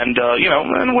 And,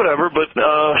 and whatever, but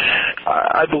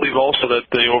I believe also that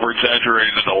they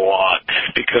over-exaggerated a lot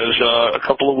because a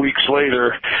couple of weeks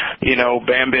later,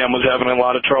 Bam Bam was having a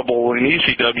lot of trouble in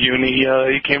ECW, and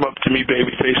he came up to me,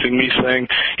 baby-facing me, saying,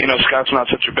 Scott's not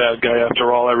such a bad guy after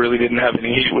all. I really didn't have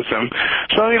any heat with him.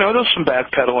 So, there's some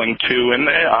backpedaling, too, and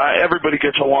everybody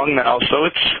gets along now, so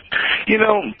it's,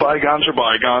 bygones are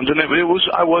bygones, and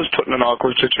I was put in an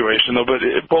awkward situation, though, but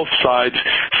both sides,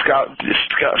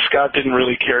 Scott didn't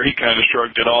really care. He kind of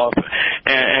shrugged it off,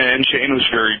 and Shane was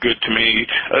very good to me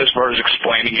as far as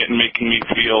explaining it and making me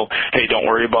feel, hey, don't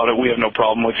worry about it. We have no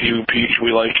problem with you, Peach.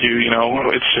 We like you.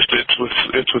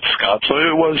 It's with Scott. So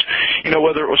it was,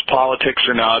 whether it was politics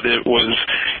or not,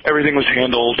 everything was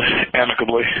handled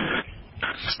amicably.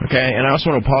 Okay, and I also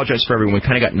want to apologize for everyone. We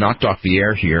kind of got knocked off the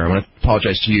air here. I want to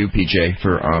apologize to you, PJ,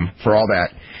 for all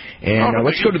that. And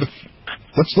let's go to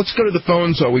the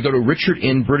phones. We go to Richard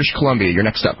in British Columbia. You're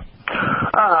next up.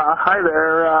 Hi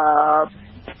there,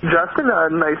 Justin.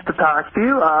 Nice to talk to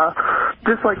you.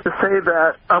 Just like to say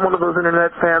that I'm one of those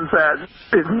internet fans that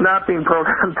is not being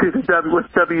programmed with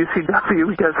WCW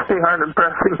because they aren't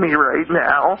impressing me right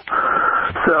now.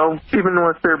 So even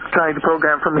if they're trying to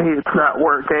program for me, it's not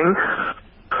working.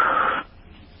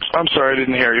 I'm sorry, I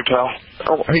didn't hear you, pal.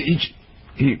 Oh.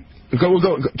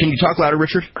 Go. Can you talk louder,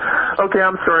 Richard? Okay,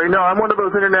 I'm sorry. No, I'm one of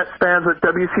those internet fans that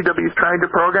WCW is trying to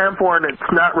program for, and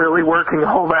it's not really working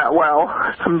all that well.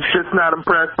 I'm just not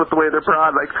impressed with the way their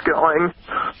product's going.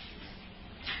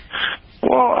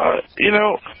 Well,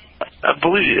 I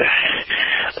believe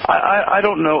I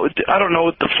don't know. I don't know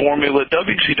what the formula.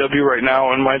 WCW right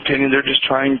now, in my opinion, they're just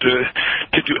trying to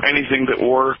do anything that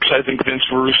works. I think Vince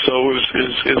Russo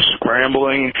is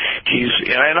scrambling.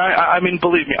 I mean,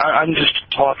 believe me, I'm just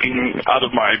talking out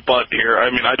of my butt here. I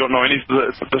mean, I don't know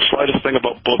the slightest thing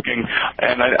about booking,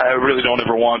 and I really don't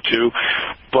ever want to.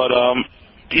 But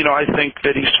I think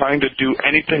that he's trying to do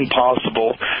anything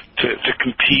possible to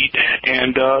compete,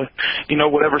 and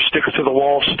whatever sticks to the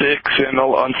wall sticks, and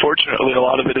unfortunately a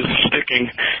lot of it isn't sticking,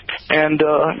 and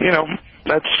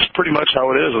that's pretty much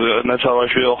how it is, and that's how I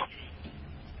feel.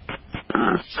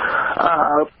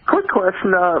 Quick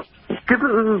question,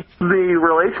 given the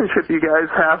relationship you guys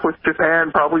have with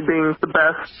Japan, probably being the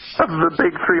best of the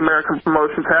big three American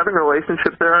promotions having a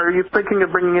relationship there, are you thinking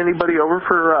of bringing anybody over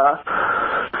for a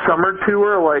summer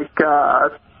tour like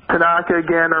Tanaka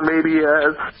again, or maybe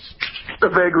as a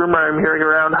vague rumor I'm hearing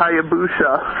around,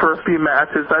 Hayabusa for a few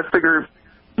matches? I figure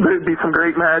there'd be some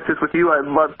great matches with you I'd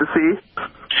love to see.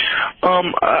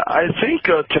 I think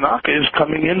Tanaka is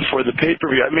coming in for the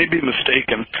pay-per-view. I may be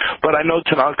mistaken, but I know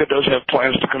Tanaka does have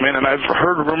plans to come in, and I've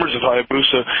heard rumors of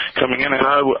Hayabusa coming in, and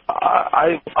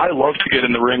I love to get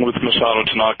in the ring with Masato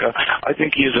Tanaka. I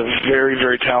think he is a very,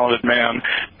 very talented man,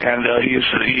 and he's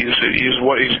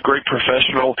a great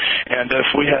professional. And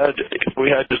if we had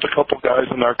just a couple guys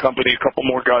in our company, a couple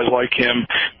more guys like him,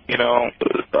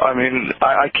 I mean,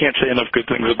 I can't say enough good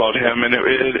things about him, and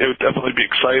it would definitely be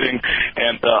exciting.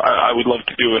 And I would love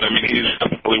to do it. I mean, he's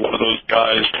definitely one of those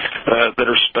guys that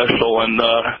are special and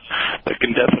that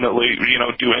can definitely,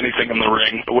 do anything in the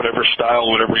ring, whatever style,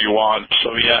 whatever you want.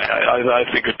 So, yeah, I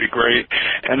think it'd be great.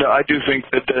 And I do think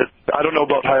that I don't know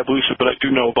about Hayabusa, but I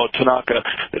do know about Tanaka,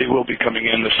 that he will be coming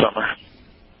in this summer.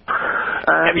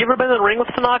 Have you ever been in the ring with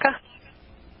Tanaka?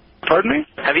 Pardon me?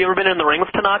 Have you ever been in the ring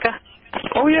with Tanaka?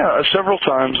 Oh, yeah, several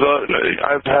times.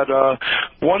 I've had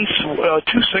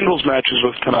two singles matches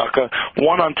with Tanaka,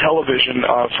 one on television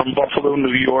from Buffalo,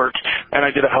 New York, and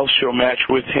I did a house show match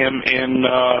with him in,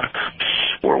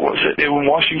 where was it? In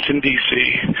Washington,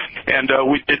 D.C., and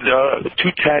we did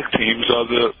two tag teams,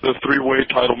 the three-way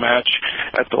title match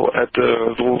at the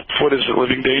what is it,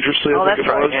 Living Dangerously? Oh, that's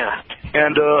right, yeah.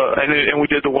 And we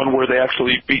did the one where they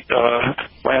actually beat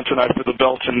Lance and I for the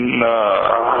belt in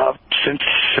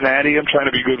Cincinnati. I'm trying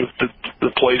to be good with the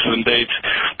places and dates.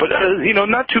 But,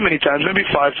 not too many times, maybe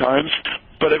 5 times.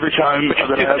 But every time that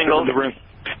I have been in the ring.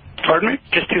 Pardon me?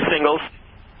 Just 2 singles?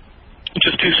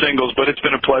 Just 2 singles, but it's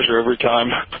been a pleasure every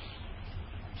time.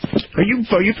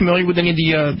 Are you familiar with any of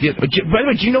the by the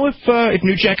way, do you know if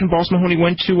New Jack and Boss Mahoney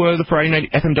went to the Friday night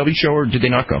FMW show, or did they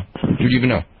not go? Do you even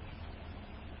know?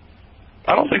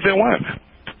 I don't think they went.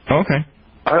 Oh, okay.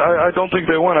 I don't think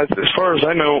they went. As far as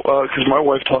I know, because my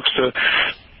wife talks to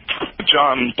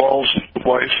John Ball's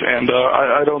wife, and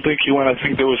I don't think he went. I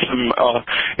think there was some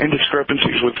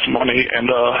indiscrepancies with money, and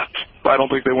I don't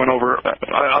think they went over.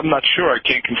 I'm not sure. I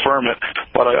can't confirm it,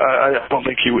 but I don't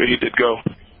think he did go.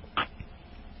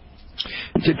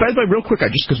 By the way, real quick,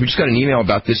 because we just got an email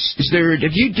about this.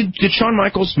 Did Shawn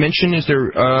Michaels mention, is there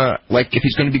if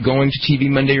he's going to be going to TV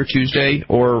Monday or Tuesday,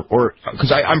 or because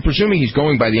I'm presuming he's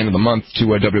going by the end of the month to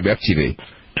WWF TV?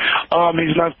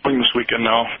 He's not going this weekend,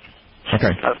 no. Okay.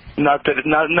 Not that he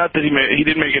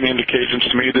didn't make any indications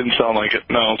to me. It didn't sound like it,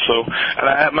 no. So, and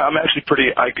I'm actually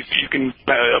you can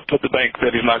put the bank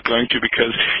that he's not going to,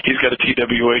 because he's got a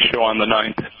TWA show on the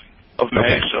 9th of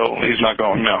May, so he's not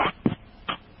going, no.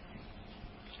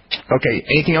 Okay.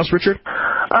 Anything else, Richard?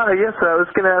 Yes, I was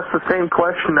going to ask the same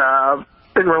question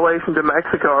in relation to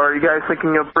Mexico. Are you guys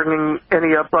thinking of bringing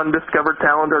any up undiscovered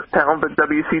talent or talent that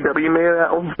WCW may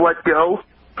have let go?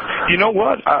 You know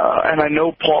what? And I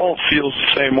know Paul feels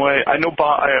the same way. I know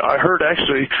I heard,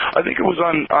 actually, I think it was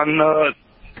on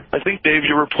I think, Dave,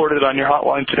 you reported on your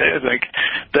hotline today, I think,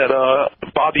 that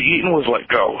Bobby Eaton was let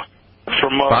go.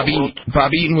 Bobby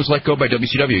Eaton was let go by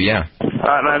WCW, yeah.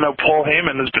 And I know Paul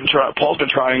Heyman Paul's been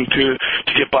trying to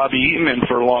get Bobby Eaton in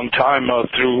for a long time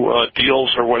through deals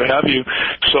or what have you.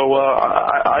 So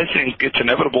I think it's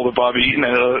inevitable that Bobby Eaton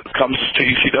comes to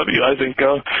ECW. I think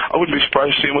I wouldn't be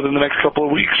surprised to see him within the next couple of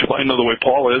weeks, if I know the way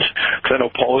Paul is, because I know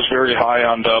Paul is very high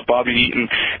on Bobby Eaton,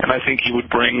 and I think he would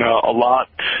bring a lot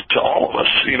to all of us.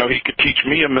 He could teach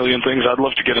me a million things. I'd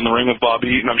love to get in the ring with Bobby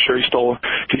Eaton. I'm sure he still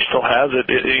has it.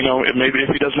 Maybe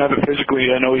if he doesn't have it physically,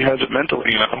 I know he has it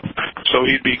mentally. So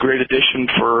he'd be a great addition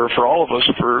for all of us,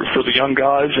 for the young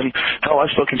guys. And hell, I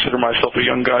still consider myself a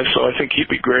young guy, so I think he'd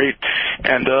be great.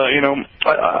 And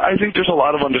I think there's a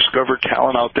lot of undiscovered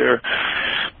talent out there.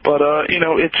 But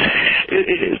ECW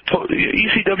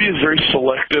is very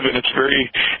selective, and it's very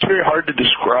hard to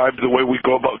describe the way we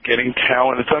go about getting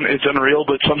talent. It's unreal,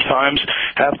 but sometimes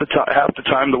half the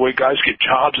time the way guys get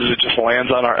jobs is it just lands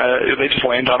on our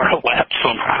lap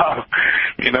somehow.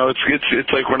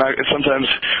 It's like we're not. Sometimes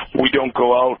we don't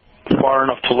go out far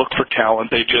enough to look for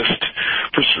talent. They just,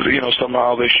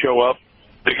 somehow they show up.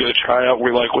 They get a tryout.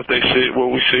 We like what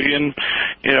we see, and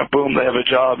boom, they have a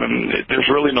job. And there's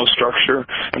really no structure.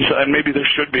 And maybe there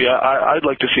should be. I'd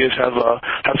like to see us have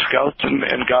scouts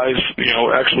and guys,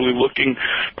 actually looking,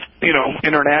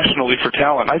 internationally for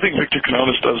talent. I think Victor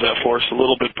Canonis does that for us a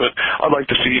little bit, but I'd like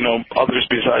to see, others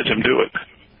besides him do it.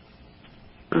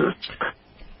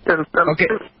 And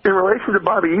in relation to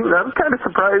Bobby Eaton, I'm kind of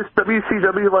surprised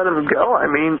WCW let him go. I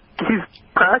mean, he's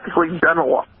practically done a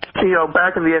lot.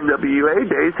 Back in the NWA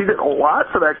days, he did a lot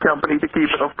for that company to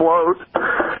keep it afloat,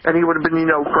 and he would have been,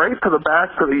 great for the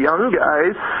young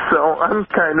guys. So I'm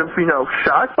kind of,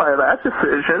 shocked by that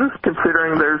decision,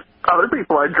 considering there's other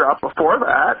people I dropped before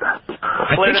that.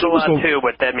 Played it a lot too,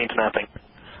 but that means nothing.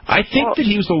 I think that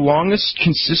he was the longest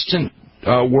consistent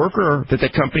worker that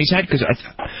company's had, because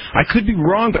I could be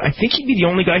wrong, but I think he'd be the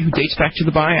only guy who dates back to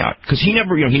the buyout, because he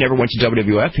never went to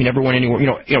WWF, he never went anywhere.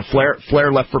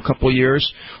 Flair left for a couple of years,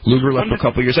 Luger left for a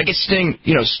couple of years. I guess Sting,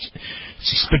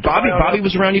 but Bobby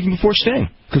was around even before Sting,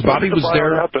 because Bobby was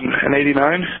there. What happened in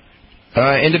 '89?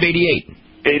 End of '88.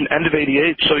 End of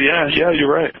 '88. So yeah,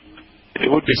 you're right. It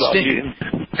would be Bobby Eaton.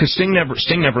 Because Sting never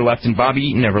left, and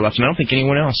Bobby Eaton never left, and I don't think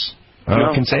anyone else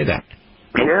can say that.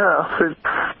 Yeah.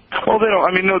 Well, they don't.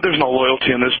 I mean, no, there's no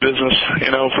loyalty in this business,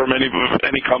 from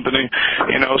any company,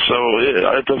 So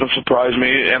it doesn't surprise me,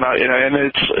 and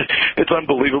it's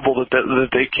unbelievable that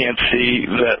they can't see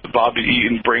that Bobby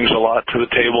Eaton brings a lot to the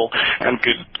table and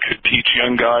could teach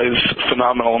young guys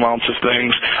phenomenal amounts of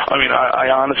things. I mean,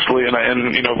 I honestly, and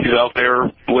if he's out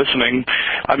there listening,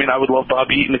 I mean, I would love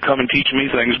Bobby Eaton to come and teach me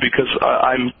things because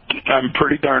I'm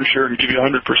pretty darn sure and give you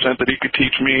 100% that he could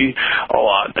teach me a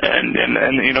lot, and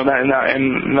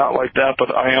not like that,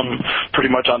 but I am pretty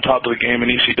much on top of the game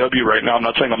in ECW right now. I'm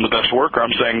not saying I'm the best worker.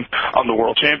 I'm saying I'm the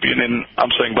world champion, and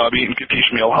I'm saying Bobby Eaton could teach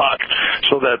me a lot.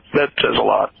 So that says a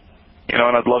lot, and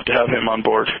I'd love to have him on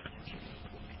board.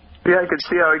 Yeah, I could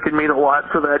see how he could mean a lot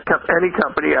for any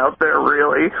company out there,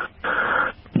 really.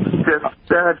 Just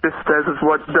says it's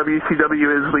what WCW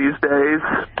is these days.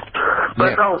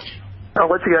 But yeah. I'll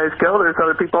let you guys go. There's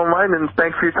other people in line, and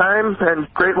thanks for your time,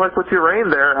 and great luck with your reign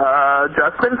there.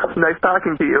 Justin, nice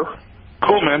talking to you.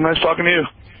 Cool, man. Nice talking to you.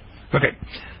 Okay.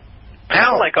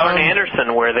 Al, like Arn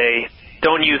Anderson, where they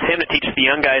don't use him to teach the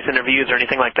young guys interviews or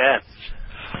anything like that.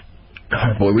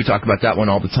 Oh, boy, we talk about that one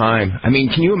all the time. I mean,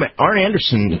 can you imagine? Arn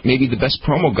Anderson, maybe the best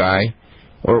promo guy,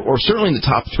 or certainly in the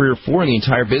top 3 or 4 in the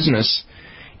entire business,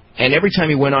 and every time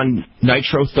he went on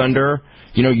Nitro Thunder,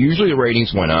 usually the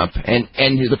ratings went up, and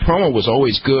the promo was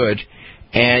always good,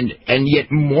 and yet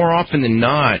more often than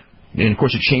not, and of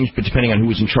course it changed depending on who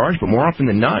was in charge, but more often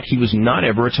than not, he was not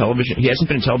ever he hasn't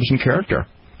been a television character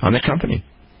on that company.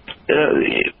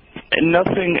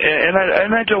 Nothing,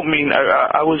 and I don't mean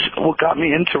what got me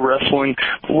into wrestling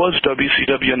was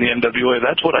WCW and the NWA.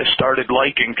 That's what I started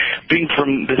liking. Being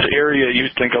from this area,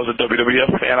 you'd think I was a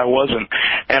WWF fan. I wasn't,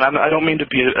 and I don't mean to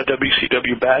be a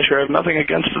WCW basher. I have nothing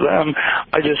against them.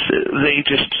 They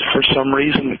just for some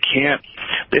reason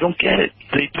they don't get it.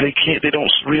 They can't. They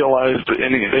don't realize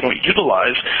they don't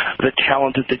utilize the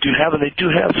talent that they do have, and they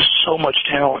do have so much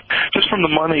talent just from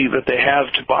the money that they have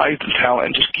to buy the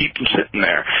talent and just keep them sitting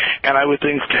there. And I would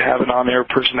think to have an on-air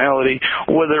personality,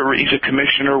 whether he's a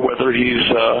commissioner, whether he's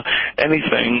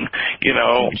anything,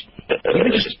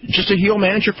 just a heel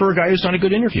manager for a guy who's done a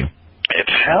good interview.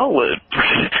 It's hell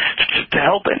to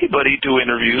help anybody do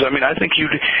interviews. I mean, I think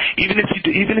even if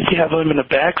you have him in a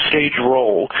backstage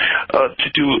role to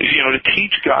do to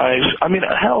teach guys. I mean,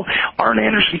 hell, Arn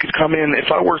Anderson could come in if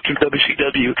I worked in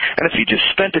WCW, and if he just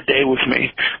spent a day with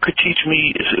me, could teach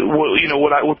me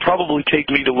what I would probably take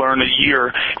me to learn a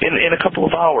year in a couple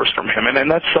of hours from him,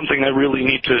 and that's something I really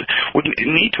need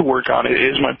to work on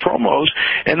is my promos,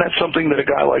 and that's something that a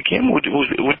guy like him would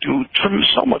do for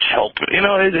so much help.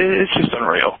 It's just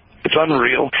unreal. It's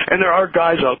unreal. And there are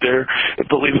guys out there,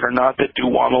 believe it or not, that do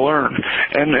want to learn.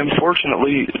 And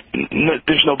unfortunately,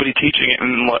 there's nobody teaching it.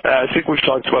 And I think we've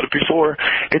talked about it before.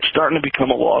 It's starting to become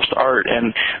a lost art,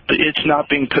 and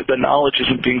the knowledge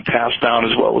isn't being passed down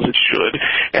as well as it should.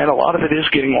 And a lot of it is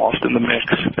getting lost in the mix,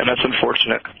 and that's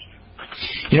unfortunate.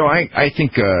 I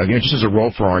think, just as a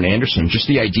role for Arn Anderson, just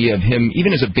the idea of him,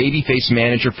 even as a babyface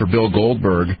manager for Bill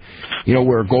Goldberg,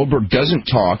 where Goldberg doesn't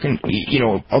talk, and,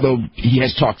 although he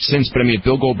has talked since, but I mean, if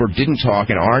Bill Goldberg didn't talk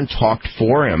and Arn talked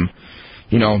for him,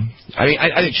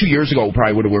 I think 2 years ago it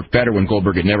probably would have worked better when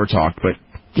Goldberg had never talked, but,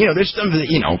 there's some,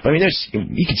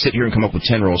 you could sit here and come up with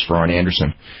 10 roles for Arn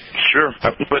Anderson. Sure,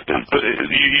 but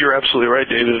you're absolutely right,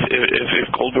 Dave. If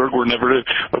Goldberg were never to,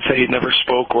 let's say he never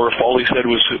spoke, or if all he said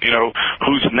was,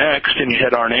 who's next, and you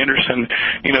had Arn Anderson,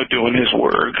 doing his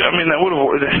work, I mean, that would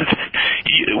have.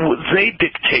 They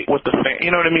dictate what the fan,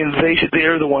 you know what I mean?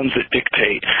 They're the ones that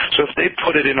dictate. So if they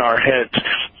put it in our heads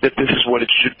that this is what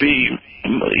it should be,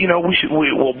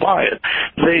 we'll buy it.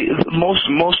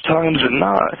 Most times than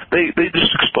not, they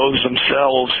just expose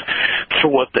themselves for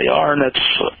what they are, and that's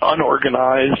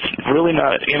unorganized, really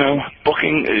not,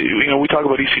 booking, we talk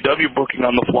about ECW booking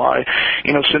on the fly,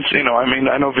 since,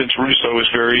 I know Vince Russo is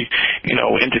very,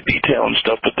 into detail and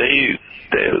stuff, but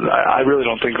I really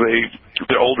don't think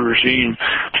the old regime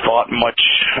thought much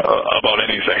about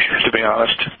anything, to be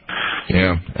honest.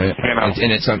 Yeah,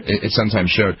 and it sometimes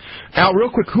showed. Al, real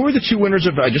quick, who are the 2 winners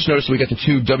of? I just noticed we got the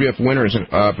 2 WF winners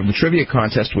from the trivia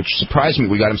contest, which surprised me.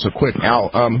 We got them so quick. Al,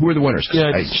 who are the winners?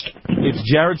 Yeah, it's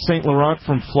Jared St. Laurent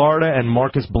from Florida and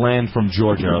Marcus Bland from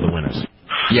Georgia are the winners.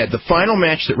 Yeah, the final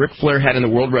match that Ric Flair had in the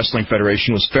World Wrestling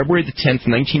Federation was February the 10th,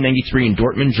 1993 in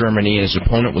Dortmund, Germany, and his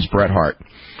opponent was Bret Hart.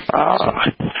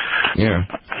 Yeah.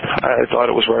 I thought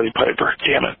it was Roddy Piper.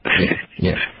 Damn it.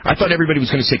 Yeah. I thought everybody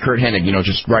was going to say Kurt Hennig,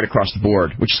 just right across the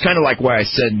board, which is kind of like why I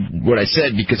said what I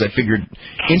said, because I figured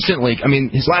instantly,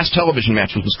 his last television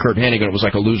match was Kurt Hennig, and it was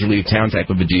like a loser leave town type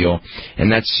of a deal,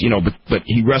 and that's, but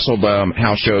he wrestled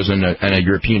house shows and a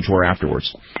European tour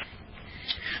afterwards.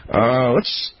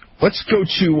 let's go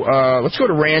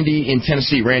to Randy in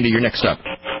Tennessee. Randy, you're next up.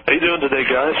 How you doing today,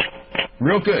 guys?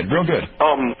 Real good.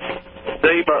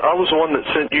 Dave, I was the one that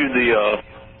sent you the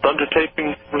thunder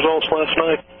taping results last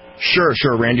night.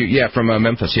 Sure, Randy. Yeah, from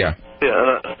Memphis. Yeah. Yeah,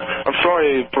 I'm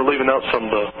sorry for leaving out some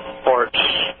of the parts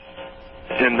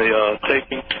in the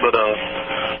taping, but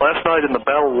last night in the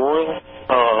Battle Royal,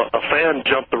 a fan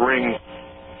jumped the ring.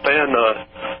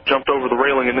 Jumped over the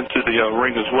railing and into the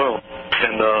ring as well.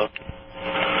 And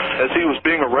as he was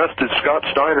being arrested, Scott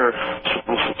Steiner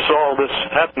saw this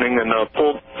happening and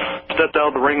stepped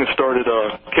out of the ring and started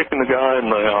kicking the guy in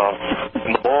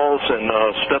the balls and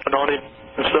stepping on him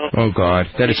and stuff. Oh God,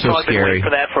 that is so scary. Been waiting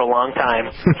for that for a long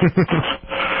time.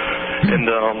 And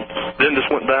then just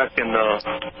went back and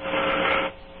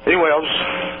anyway,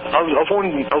 I was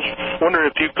wondering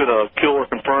if you could kill or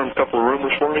confirm a couple of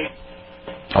rumors for me.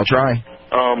 I'll try.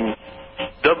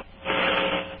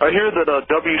 I hear that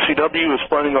WCW is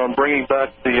planning on bringing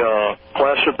back the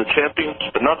Clash of the Champions,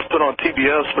 but not to put on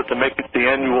TBS, but to make it the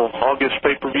annual August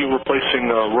pay-per-view, replacing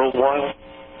Road Wild.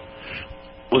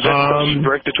 Was that question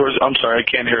directed towards? I'm sorry, I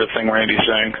can't hear a thing Randy's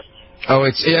saying. Oh,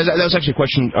 that was actually a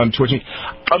question towards me.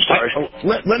 I'm sorry.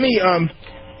 Let me.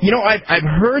 I've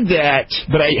heard that,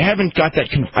 but I haven't got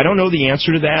that. I don't know the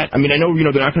answer to that. I mean, I know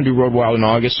they're not going to do Road Wild in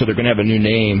August, so they're going to have a new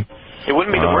name. It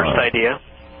wouldn't be the worst idea.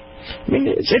 I mean,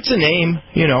 it's a name,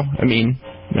 I mean,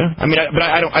 yeah. But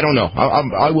I don't know.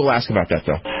 I will ask about that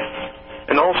though.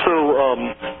 And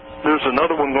also, there's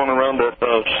another one going around that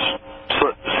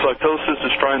Psychosis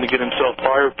is trying to get himself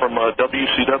fired from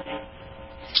WCW.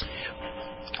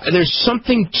 There's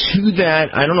something to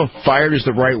that. I don't know if fired is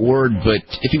the right word, but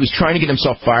if he was trying to get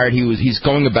himself fired, he's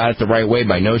going about it the right way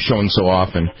by no-showing so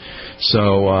often.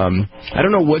 So I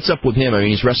don't know what's up with him. I mean,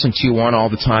 he's wrestling Tijuana all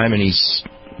the time, and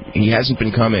he hasn't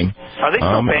been coming. Are they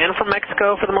still banned from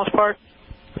Mexico for the most part?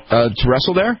 To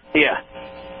wrestle there? Yeah.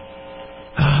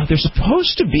 They're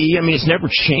supposed to be. I mean, it's never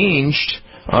changed.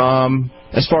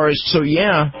 As far as,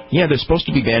 they're supposed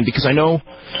to be banned because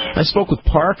I spoke with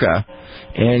Parka,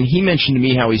 and he mentioned to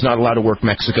me how he's not allowed to work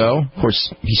Mexico. Of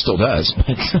course, he still does.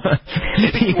 But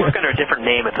if you work under a different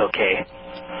name, it's okay.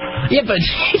 Yeah, but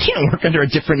he can't work under a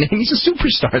different name. He's a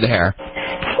superstar there.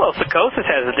 Well, Psychosis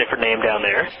has a different name down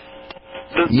there.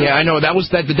 Yeah, I know. That was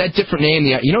that different name.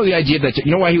 The idea that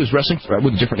why he was wrestling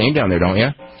with a different name down there, don't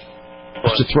you?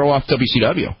 What? To throw off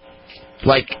WCW.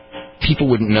 Like people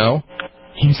wouldn't know.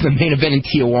 He was the main event in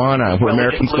Tijuana where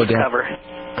Americans go down.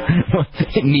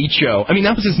 Nicho. I mean,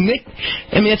 that was his nick.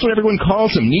 I mean, that's what everyone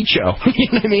calls him, Nicho.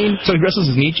 You know what I mean? So he wrestles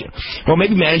as Nicho. Well,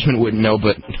 maybe management wouldn't know,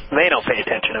 but they don't pay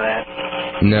attention to that.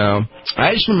 No,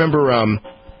 I just remember.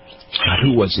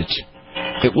 Who was it?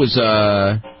 It was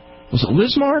it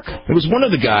Lismark? It was one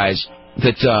of the guys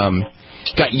that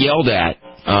got yelled at.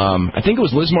 I think it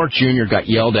was Lismark Jr. got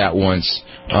yelled at once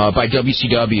by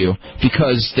WCW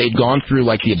because they'd gone through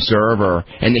like the Observer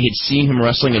and they had seen him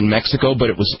wrestling in Mexico, but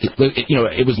it was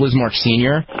Lismark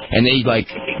Sr. and they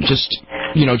just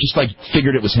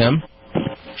figured it was him.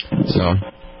 So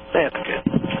that's good.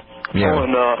 Yeah. Oh,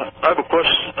 and I have a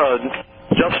question,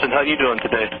 Justin. How you doing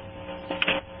today?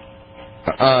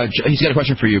 He's got a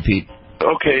question for you, Pete.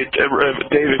 Okay,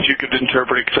 Dave, if you could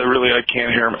interpret it, because I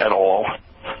can't hear him at all.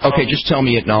 Okay, just tell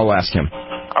me it and I'll ask him.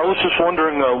 I was just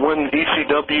wondering when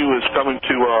ECW is coming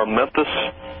to Memphis.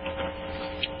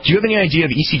 Do you have any idea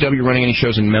of ECW running any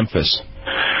shows in Memphis?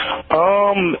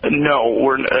 No,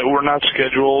 we're not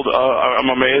scheduled. I'm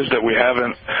amazed that we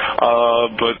haven't.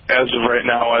 But as of right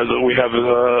now, we have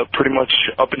pretty much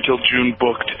up until June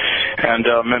booked, and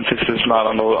Memphis is not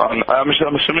on the.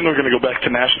 I'm assuming we're going to go back to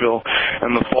Nashville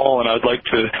in the fall, and I'd like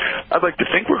to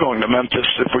think we're going to Memphis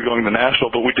if we're going to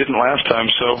Nashville, but we didn't last time,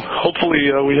 so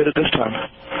hopefully we hit it this time.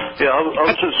 Yeah, I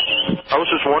was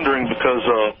just wondering because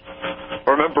I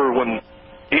remember when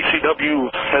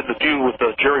ECW had the feud with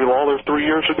Jerry Lawler 3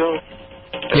 years ago.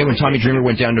 Yeah, when Tommy Dreamer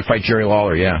went down to fight Jerry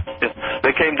Lawler, yeah.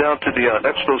 They came down to the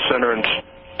Expo Center and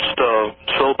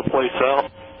sold the place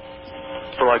out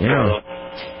for like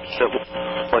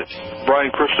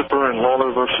Bryan Christopher and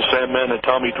Lawler versus Sandman and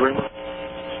Tommy Dreamer.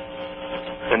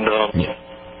 And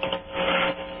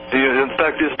in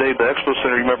fact, this day the Expo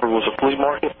Center, you remember, was a flea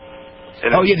market.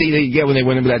 And when they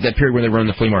went that period when they run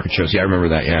the flea market shows. Yeah, I remember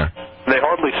that. Yeah. They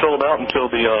hardly sold out until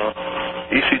the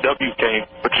ECW came.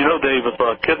 But Dave, if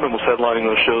Kidman was headlining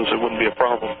those shows, it wouldn't be a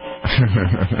problem.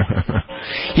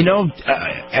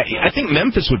 I think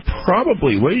Memphis would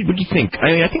probably. What do you think?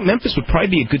 I think Memphis would probably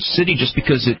be a good city just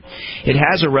because it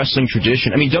has a wrestling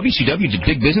tradition. I mean, WCW did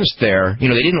big business there. They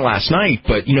didn't last night,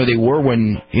 but they were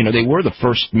when they were the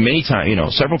first many times.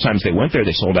 Several times they went there,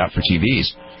 they sold out for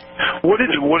TVs. What did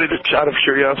out of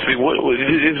curiosity?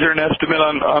 Is there an estimate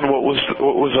on what was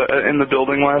in the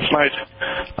building last night?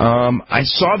 I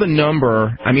saw the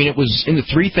number. I mean, it was in the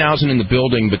 3,000 in the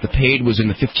building, but the paid was in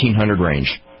the 1,500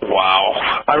 range.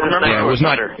 Wow, I remember. Yeah, it was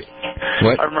not.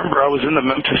 What? I remember I was in the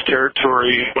Memphis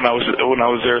territory when I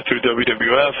was there through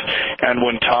WWF, and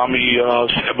when Tommy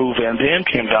Sabu Van Dam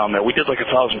came down there, we did like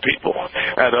 1,000 people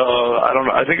at I don't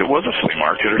know, I think it was a flea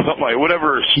market or something like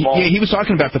whatever small. Yeah, he was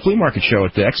talking about the flea market show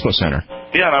at the Expo Center.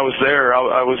 Yeah, and I was there.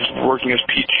 I was working as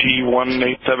PG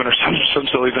 187 or some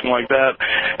silly thing like that,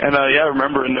 and yeah, I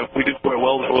remember, and we did quite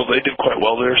well. Well, they did quite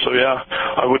well there, so yeah,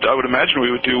 I would imagine we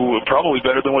would do probably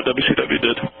better than what WCW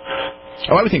did.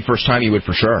 Oh, I would think first time you would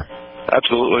for sure.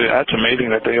 Absolutely. That's amazing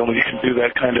that they only can do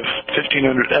that kind of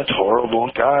 1,500. That's horrible.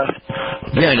 God.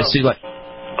 Yeah, and to see, like...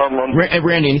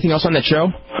 Randy, anything else on that show?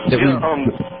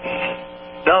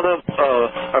 Now that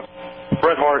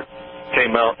Bret Hart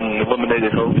came out and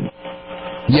eliminated Hogan.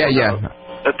 Yeah.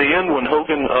 At the end, when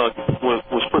Hogan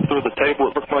was put through the table,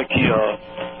 it looked like he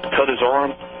cut his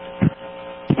arm.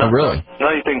 Oh, really?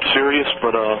 Not anything serious,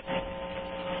 but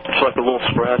it's like a little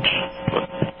scratch. But...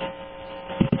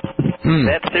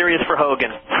 That's serious for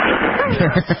Hogan.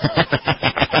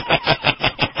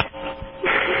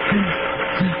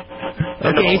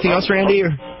 Okay, anything else, Randy?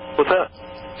 Or? What's that?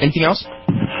 Anything else?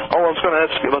 Oh, I was going to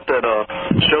ask you about that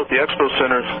show at the Expo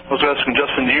Center. I was asking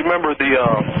Justin, do you remember the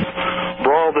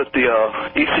brawl that the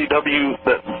ECW,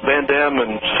 that Van Dam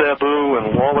and Sabu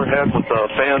and Lawler had with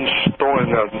fans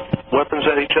throwing weapons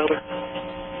at each other?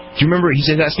 Do you remember, he's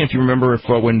asking if you remember if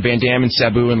when Van Dam and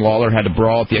Sabu and Lawler had a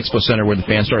brawl at the Expo Center where the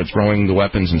fans started throwing the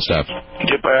weapons and stuff?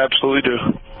 Yep, I absolutely do.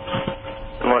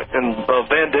 And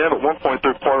Van Dam at one point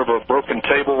threw part of a broken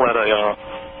table at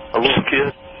a little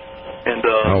kid, and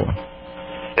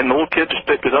the little kid just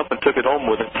picked it up and took it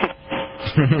home with him.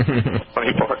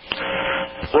 Funny part.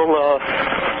 Well,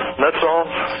 that's all,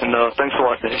 and thanks a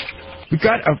lot, Dave. We've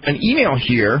got an email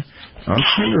here.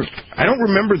 I don't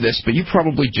remember this, but you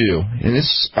probably do. And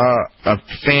this a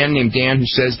fan named Dan who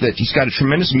says that he's got a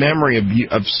tremendous memory of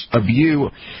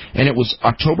you, and it was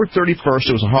October 31st.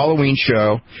 It was a Halloween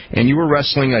show, and you were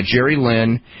wrestling Jerry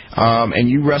Lynn, and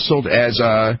you wrestled as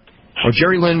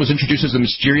Jerry Lynn was introduced as the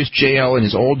mysterious JL in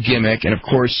his old gimmick, and of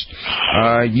course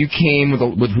you came with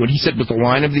what he said was the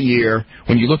line of the year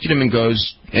when you looked at him and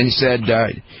he said.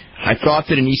 I thought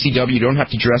that in ECW you don't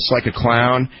have to dress like a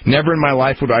clown. Never in my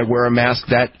life would I wear a mask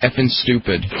that effing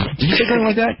stupid. Did you say something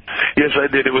like that? Yes, I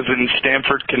did. It was in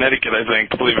Stamford, Connecticut, I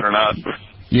think, believe it or not.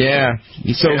 Yeah.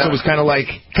 So it was kind of like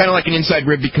an inside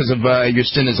rib because of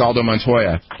JUSTINE as Aldo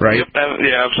Montoya, right? Yep,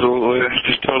 yeah, absolutely.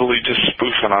 Just totally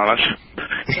spoofing on us.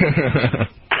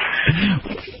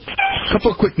 A couple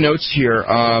of quick notes here.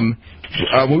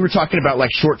 We were talking about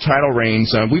like short title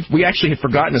reigns. We actually had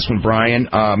forgotten this one, Bryan.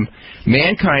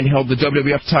 Mankind held the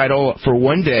WWF title for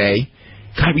one day.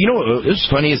 God, you know what was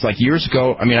funny is like years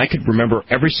ago, I mean, I could remember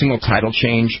every single title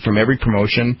change from every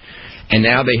promotion, and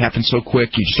now they happen so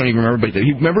quick you just don't even remember. But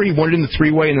remember he won it in the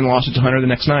three-way and then lost it to Hunter the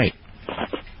next night.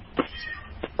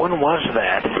 When was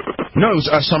that? No, it was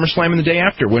SummerSlam and the day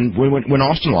after when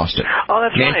Austin lost it. Oh,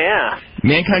 that's right, yeah.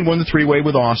 Mankind won the three-way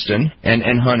with Austin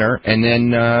and Hunter, and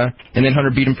then Hunter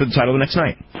beat him for the title the next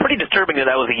night. Pretty disturbing that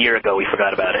was a year ago. We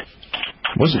forgot about it.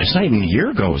 It's not even a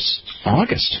year ago. It's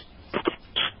August.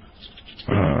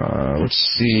 Let's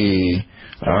see.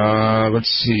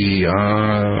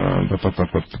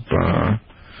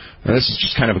 This is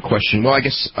just kind of a question. Well, I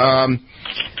guess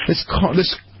this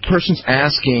person's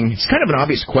asking, it's kind of an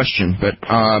obvious question, but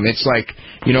it's like,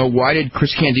 why did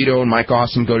Chris Candido and Mike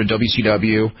Awesome go to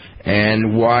WCW,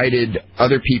 and why did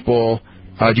other people,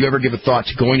 do you ever give a thought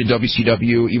to going to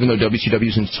WCW, even though WCW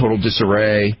is in total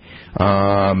disarray?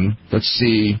 Let's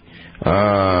see.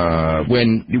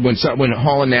 When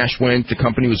Hall and Nash went, the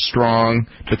company was strong,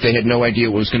 but they had no idea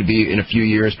what it was going to be in a few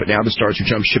years, but now the stars who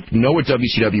jump ship know what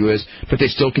WCW is, but they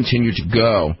still continue to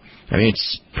go. I mean,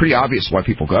 it's pretty obvious why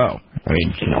people go. I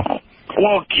mean,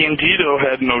 Well, Candido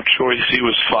had no choice. He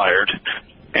was fired.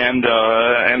 And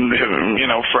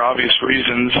for obvious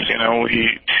reasons,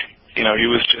 he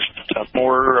was just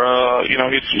more, he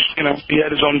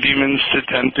had his own demons to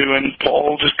tend to, and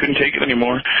Paul just couldn't take it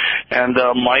anymore. And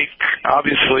Mike,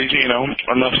 obviously,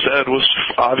 enough said, was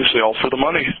obviously all for the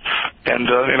money. And,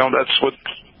 that's what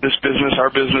this business, our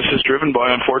business, is driven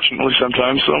by, unfortunately,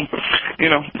 sometimes. So,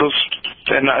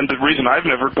 and the reason I've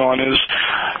never gone is,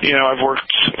 I've worked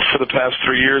for the past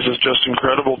 3 years as just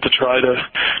incredible to try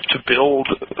to build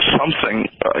something,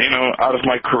 out of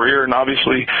my career. And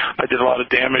obviously, I did a lot of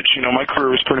damage. My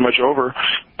career was pretty much over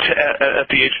at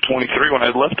the age of 23 when I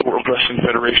left the World Wrestling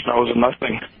Federation. I was a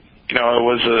nothing. I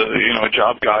was a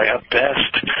job guy at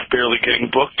best, barely getting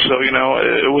booked. So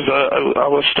I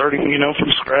was starting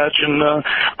from scratch, and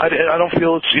I don't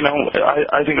feel it's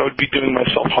I think I would be doing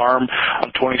myself harm.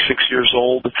 I'm 26 years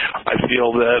old. I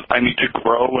feel that I need to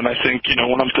grow, and I think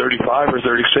when I'm 35 or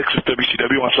 36, if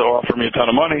WCW wants to offer me a ton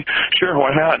of money, sure,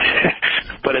 why not?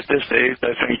 But at this age,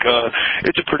 I think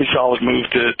it's a pretty solid move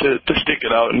to stick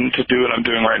it out and to do what I'm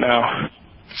doing right now.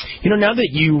 Now that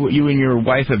you and your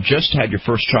wife have just had your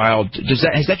first child,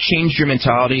 has that changed your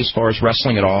mentality as far as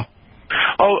wrestling at all?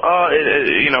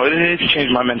 It's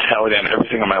changed my mentality on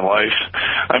everything in my life.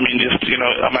 I mean,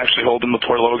 I'm actually holding the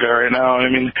poor little guy right now. I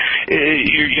mean,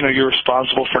 you're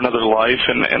responsible for another life,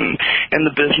 and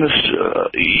the business,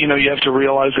 you have to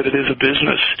realize that it is a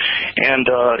business, and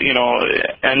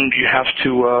you have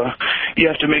to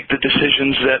make the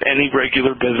decisions that any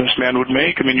regular businessman would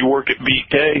make. I mean, you work at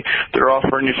BK, they're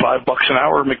offering you $5 an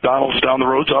hour. McDonald's down the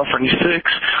road's offering you $6.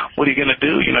 What are you going to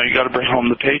do? You got to bring home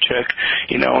the paycheck,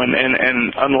 and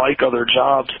unlike other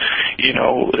jobs,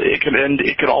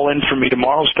 it could all end for me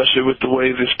tomorrow, especially with the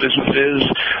way this business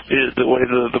is the way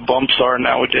the bumps are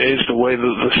nowadays, the way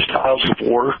the styles of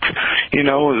work,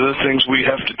 the things we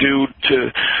have to do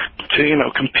to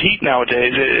compete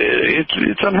nowadays.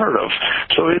 It's unheard of.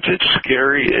 So it's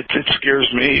scary. It scares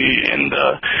me, and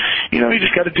you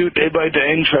just got to do it day by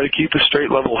day and try to keep a straight,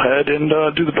 level head and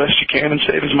do the best you can and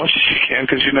save as much as you can,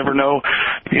 because you never know,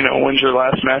 when's your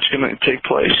last match going to take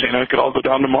place. It could all go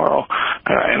down tomorrow,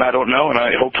 and I don't know. And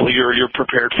hopefully you're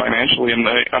prepared financially. And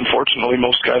unfortunately,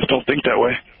 most guys don't think that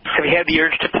way. Have you had the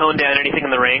urge to tone down anything in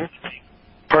the ring?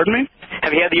 Pardon me?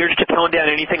 Have you had the urge to tone down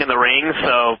anything in the ring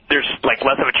so there's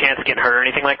less of a chance of getting hurt or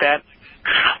anything like that?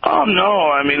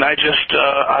 No. I mean, I just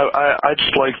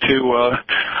like to.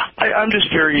 I'm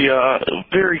just very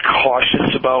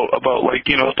cautious about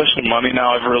especially money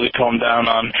now. I've really toned down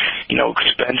on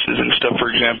expenses and stuff. For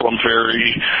example, I'm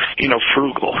very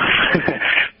frugal,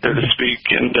 so to speak,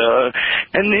 and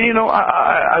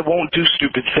I won't do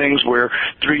stupid things where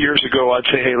 3 years ago I'd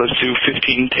say, hey, let's do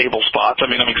 15 table spots. I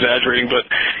mean, I'm exaggerating, but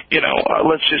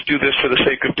let's just do this for the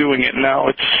sake of doing it. Now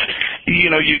it's you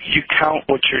count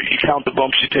you count the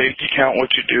bumps you take, you count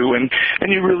what you do, and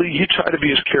you try to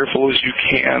be as careful as you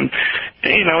can.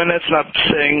 And that's not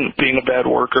saying being a bad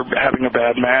worker, having a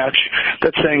bad match.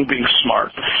 That's saying being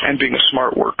smart and being a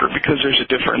smart worker, because there's a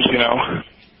difference,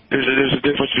 There's a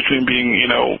difference between being,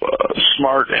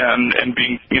 smart and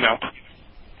being,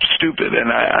 stupid.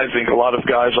 And I think a lot of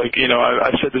guys,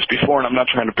 I've said this before, and I'm not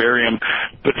trying to bury him,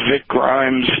 but Vic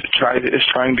Grimes is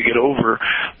trying to get over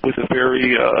with a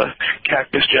very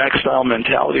Cactus Jack style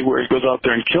mentality where he goes out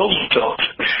there and kills himself,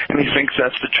 and he thinks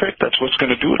that's the trick, that's what's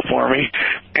going to do it for me.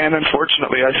 And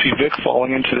unfortunately, I see Vic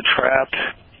falling into the trap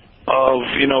of,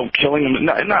 killing him,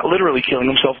 not literally killing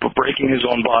himself, but breaking his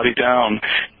own body down,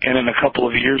 and in a couple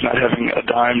of years not having a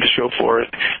dime to show for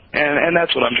it. And that's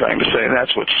what I'm trying to say, and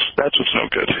that's what's no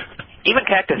good. Even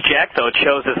Cactus Jack, though,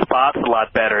 chose his spots a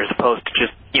lot better as opposed to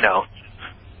just,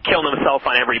 killing himself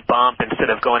on every bump instead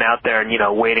of going out there and,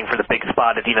 waiting for the big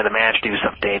spot at the end of the match to do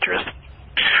something dangerous.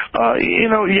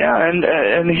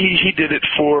 And he did it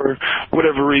for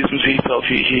whatever reasons he felt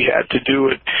he had to do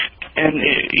it. And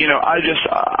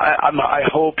I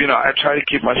hope I try to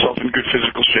keep myself in good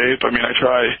physical shape. I mean, I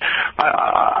try.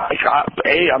 I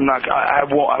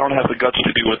don't have the guts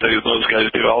to do what those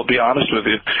guys do. I'll be honest with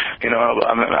you.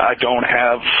 I don't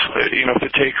have. If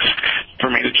it takes for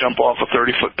me to jump off a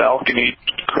 30-foot balcony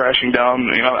crashing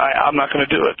down, I'm not going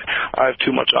to do it. I have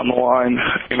too much on the line.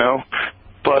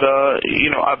 But I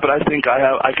think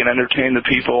I can entertain the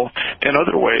people in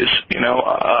other ways.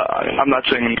 I'm not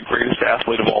saying I'm the greatest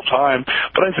athlete of all time,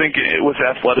 but I think with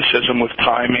athleticism, with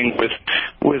timing, with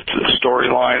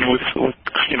storyline, with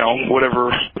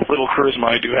whatever little charisma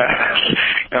I do have,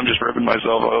 I'm just ripping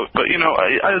myself out. But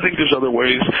I think there's other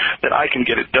ways that I can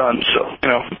get it done. So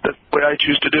that's the way I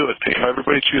choose to do it.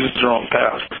 Everybody chooses their own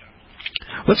path.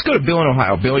 Let's go to Bill in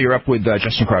Ohio. Bill, you're up with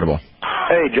Just Incredible.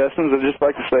 Hey, Justin, I'd just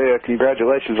like to say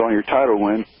congratulations on your title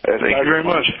win. Thank you very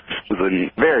much. It was a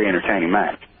very entertaining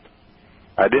match.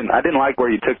 I didn't like where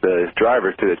you took the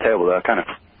driver to the table, though. I kind of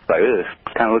like this.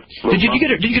 Kind of looked. Did you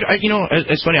get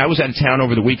it's funny. I was out of town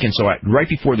over the weekend, so right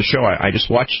before the show, I just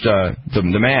watched the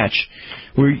match.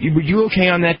 Were you okay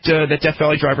on that Death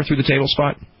Valley driver through the table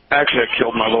spot? Actually, I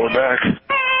killed my lower back.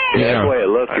 Yeah, that's the way it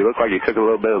looked. You looked like you took a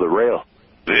little bit of the rail.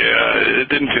 Yeah, it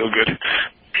didn't feel good.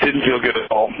 Didn't feel good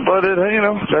at all. But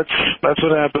that's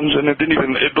what happens, and it didn't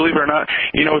even. Believe it or not,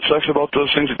 what sucks about those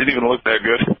things? It didn't even look that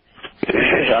good.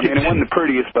 I mean, it wasn't the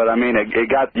prettiest, but I mean, you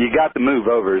got the move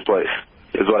over is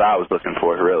what I was looking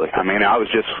for, really. I mean, I was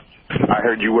just I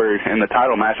heard you were in the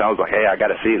title match. I was like, hey, I got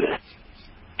to see this.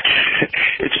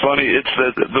 It's funny. It's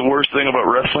the worst thing about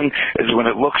wrestling is when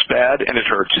it looks bad and it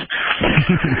hurts.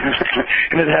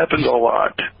 And it happens a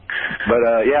lot. But,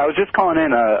 yeah, I was just calling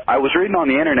in. I was reading on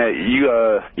the Internet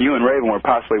you and Raven were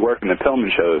possibly working the Pillman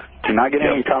show. Can I get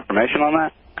any confirmation on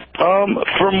that?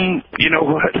 From, you know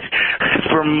what,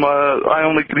 from,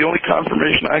 the only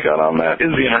confirmation I got on that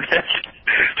is the Internet.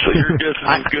 So your guess is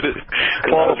as good as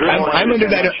Paul. I'm under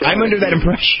that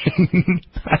impression.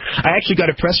 I actually got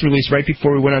a press release right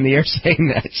before we went on the air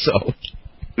saying that, so.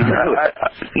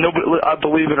 I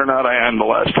believe it or not, I am the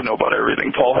last to know about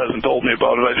everything. Paul hasn't told me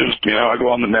about it. I just, I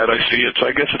go on the net, I see it, so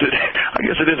I guess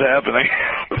it is happening.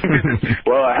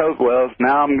 Well,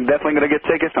 now I'm definitely going to get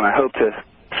tickets, and I hope to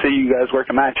see you guys work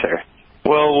a match there.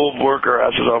 Well, we'll work our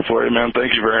asses off for you, man.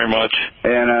 Thank you very much.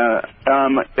 And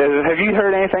have you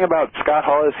heard anything about Scott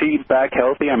Hall? Is he back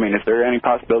healthy? I mean, is there any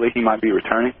possibility he might be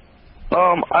returning?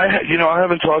 I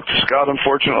haven't talked to Scott,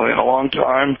 unfortunately, in a long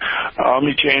time.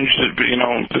 He changed it,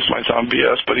 this might sound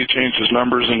BS, but he changed his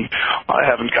numbers, and I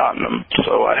haven't gotten them.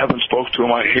 So I haven't spoke to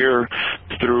him. I hear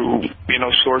through,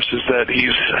 sources that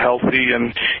he's healthy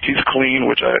and he's clean,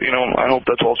 which I hope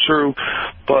that's all true.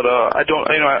 But I don't,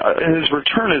 his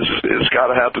return is got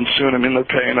to happen soon. I mean, they're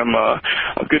paying him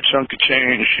a good chunk of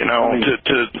change, and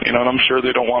I'm sure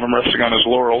they don't want him resting on his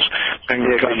laurels. Yeah,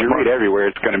 because you read everywhere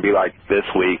it's going to be like this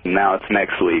week, and now it's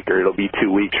next week, or it'll be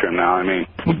 2 weeks from now. I mean,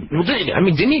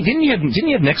 didn't he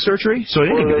have neck surgery? So I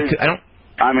don't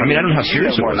know how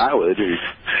serious it was. More than I would.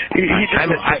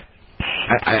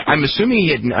 I'm assuming he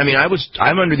had.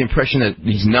 I'm under the impression that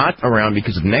he's not around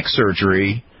because of neck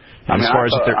surgery.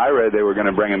 I read they were going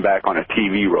to bring him back on a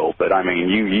TV role, but I mean,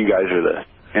 you guys are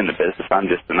in the business. I'm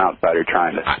just an outsider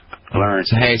trying to learn.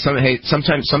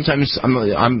 Sometimes I'm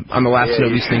the last to know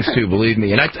these things too. Believe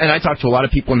me, and I talk to a lot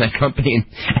of people in that company,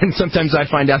 and sometimes I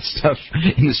find out stuff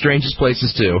in the strangest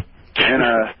places too. And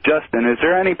Justin, is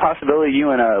there any possibility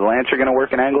you and Lance are going to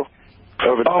work an angle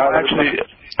over the title? Actually,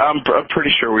 I'm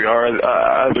pretty sure we are.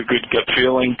 I have a good gut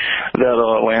feeling that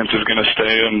Lance is going to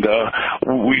stay, and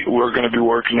we're going to be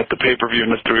working at the pay-per-view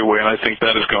in the three-way, and I think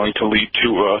that is going to lead to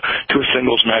a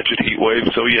singles match at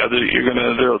Heatwave. So yeah,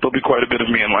 there'll be quite a bit of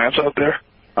me and Lance out there.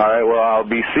 All right, well, I'll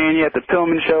be seeing you at the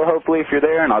Pillman show, hopefully, if you're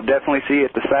there, and I'll definitely see you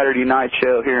at the Saturday night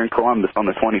show here in Columbus on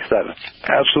the 27th.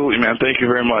 Absolutely, man. Thank you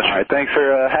very much. All right, thanks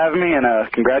for having me, and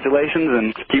congratulations,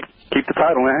 and keep the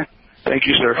title, man. Thank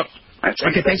you, sir.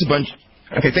 Okay, thanks a bunch.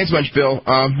 Bill.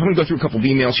 I'm going to go through a couple of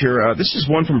emails here. This is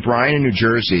one from Bryan in New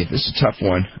Jersey. This is a tough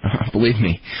one, believe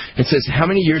me. It says, how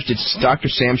many years did Dr.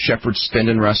 Sam Shepard spend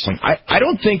in wrestling? I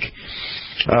don't think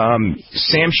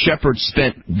Sam Shepard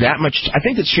spent that much. I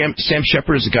think that Sam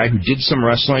Shepard is a guy who did some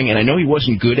wrestling, and I know he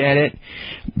wasn't good at it,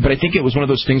 but I think it was one of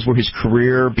those things where his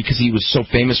career, because he was so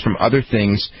famous from other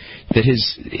things, that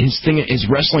his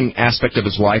wrestling aspect of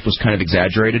his life was kind of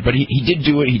exaggerated. But he did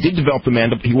do it. He did develop the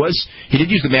mandible. He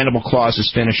did use the mandible claw as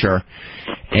his finisher,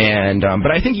 and but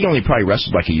I think he only probably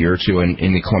wrestled like a year or two in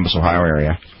the Columbus, Ohio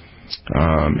area.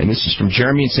 And this is from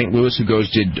Jeremy in St. Louis, who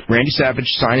goes, did Randy Savage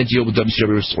sign a deal with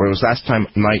WCW, or was last time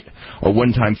night a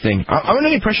one-time thing? I'm under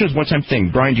the impression it was a one-time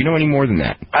thing. Brian, do you know any more than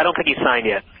that? I don't think he's signed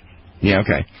yet. Yeah,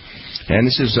 okay. And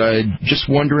this is just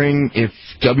wondering if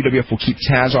WWF will keep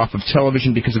Taz off of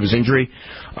television because of his injury.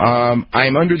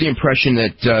 I'm under the impression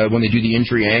that when they do the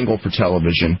injury angle for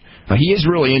television, he is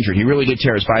really injured. He really did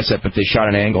tear his bicep, but they shot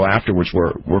an angle afterwards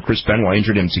where Chris Benoit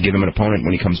injured him to give him an opponent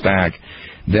when he comes back.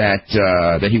 That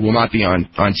he will not be on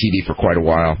TV for quite a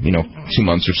while, 2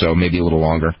 months or so, maybe a little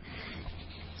longer.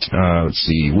 Let's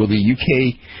see. Will the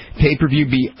UK pay-per-view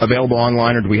be available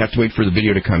online, or do we have to wait for the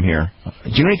video to come here?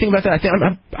 Do you know anything about that?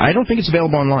 I don't think it's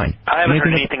available online. I haven't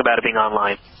heard anything about it being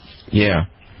online. Yeah.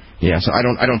 So I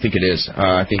don't think it is.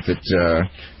 I think that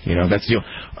that's the deal.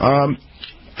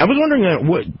 I was wondering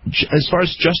what, as far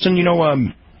as Justin,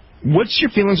 what's your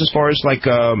feelings as far as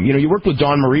you worked with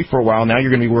Dawn Marie for a while. Now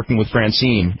you're going to be working with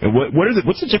Francine.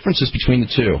 What's the differences between the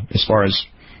two as far as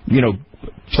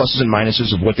pluses and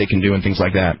minuses of what they can do and things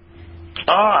like that?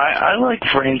 I like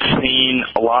Francine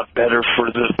a lot better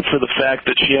for the fact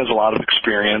that she has a lot of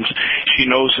experience. She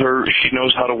knows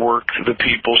how to work the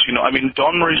people.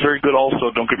 Dawn Marie's very good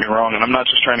also, don't get me wrong, and I'm not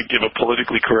just trying to give a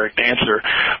politically correct answer,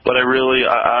 but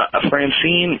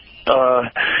Francine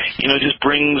just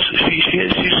brings,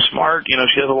 she's smart, she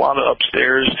has a lot of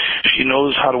upstairs. She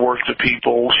knows how to work the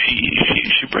people.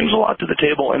 She brings a lot to the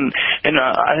table, and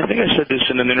I think I said this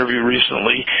in an interview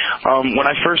recently. When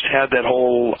I first had that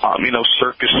whole,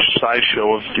 circus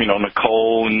sideshow of,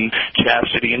 Nicole and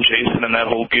Chastity and Jason and that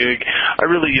whole gig, I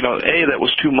really, A, that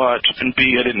was too much, and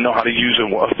B, I didn't know how to use a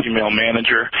female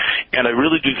manager. And I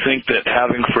really do think that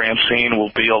having Francine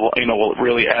will be, will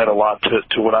really add a lot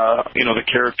to what the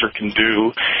character can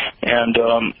do. And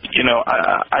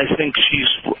I think she's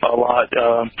a lot,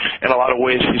 in a lot of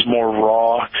ways, she's more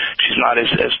raw. She's not as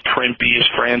primpy as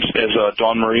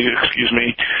Dawn Marie,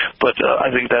 but I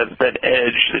think that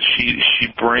edge that she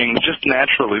brings, just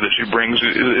naturally that she brings,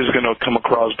 is going to come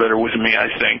across better with me, I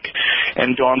think.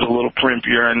 And Dawn's a little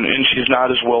primpier, and she's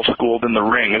not as well schooled in the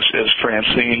ring as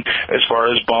Francine as far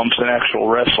as bumps and actual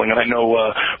wrestling. And I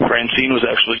know Francine was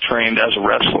actually trained as a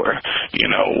wrestler,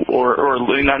 or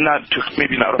not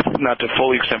to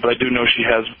fully extent, but I do know she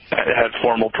has had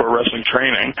formal pro wrestling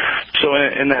training. So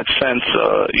in that sense,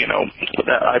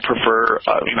 I prefer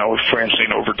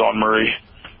Francine over Dawn Marie.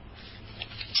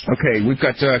 Okay, we've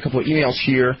got a couple of emails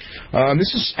here.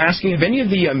 This is asking if any of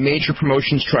the major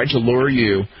promotions tried to lure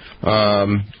you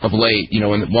of late,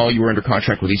 while you were under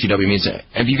contract with ECW.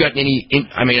 Have you got any?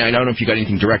 I don't know if you got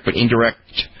anything direct, but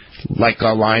indirect,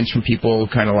 lines from people,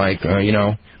 kind of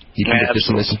you can get this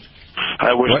and this.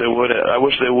 I wish they would. I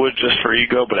wish they would, just for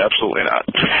ego, but absolutely not.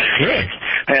 Really?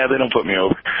 Yeah, they don't put me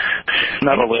over.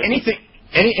 Not a little.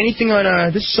 Anything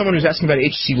on, this is someone who's asking about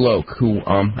H.C. Loke, who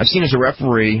I've seen as a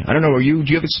referee. I don't know, do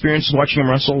you have experience watching him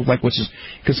wrestle? Because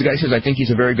the guy says, I think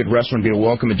he's a very good wrestler and be a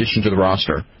welcome addition to the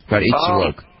roster. About H.C.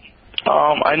 Loke.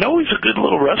 I know he's a good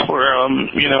little wrestler.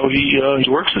 He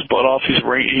works his butt off.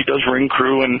 He does ring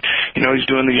crew, and he's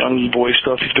doing the young boy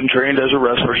stuff. He's been trained as a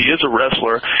wrestler. He is a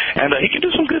wrestler, and he can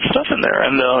do some good stuff in there.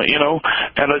 And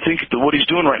and I think what he's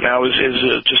doing right now is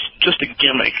just a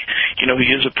gimmick.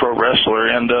 He is a pro wrestler,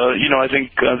 and I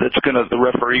think the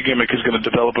referee gimmick is gonna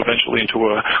develop eventually into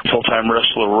a full-time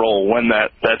wrestler role. When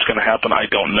that's gonna happen, I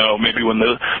don't know. Maybe when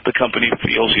the company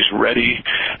feels he's ready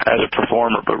as a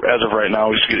performer, but as of right now,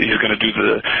 he's gonna do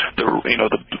the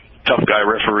tough guy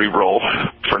referee role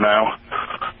for now.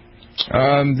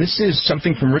 This is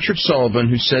something from Richard Sullivan,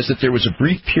 who says that there was a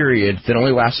brief period that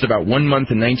only lasted about 1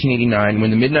 month in 1989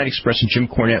 when the Midnight Express and Jim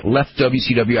Cornette left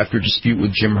WCW after a dispute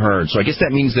with Jim Herd. So I guess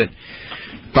that means that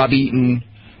Bob Eaton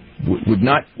would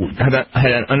not have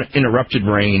had an uninterrupted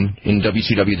reign in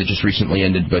WCW that just recently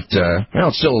ended, but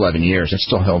it's still 11 years. That's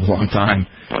still a hell of a long time.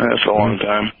 That's a long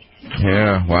time.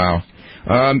 Yeah, wow.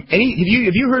 Have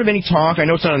you heard of any talk? I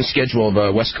know it's not on the schedule of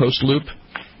a West Coast loop.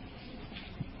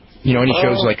 Any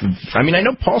shows I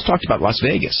know Paul's talked about Las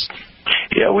Vegas.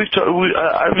 Yeah,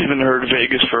 I've even heard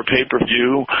Vegas for a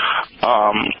pay-per-view.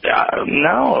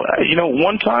 Now,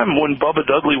 one time when Bubba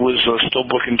Dudley was still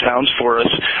booking towns for us,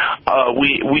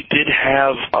 we did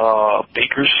have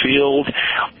Bakersfield,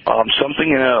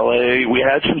 something in L.A. We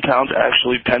had some towns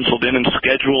actually penciled in and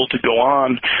scheduled to go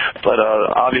on, but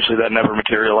obviously that never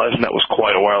materialized, and that was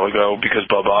quite a while ago because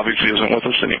Bubba obviously isn't with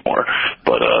us anymore.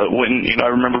 But when I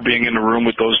remember being in the room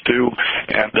with those two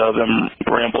and them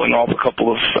rambling off a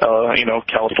couple of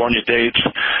California dates,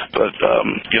 but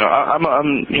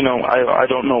I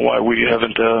don't know why we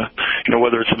haven't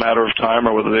whether it's a matter of time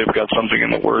or whether they've got something in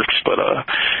the works, but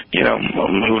who knows?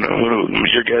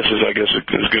 Your guess is, I guess,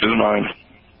 as good as mine.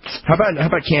 How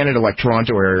about Canada, like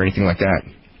Toronto area or anything like that?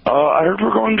 I heard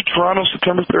we're going to Toronto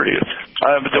September 30th.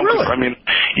 Really?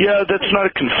 That's not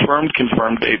a confirmed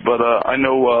date, but I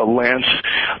know Lance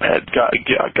had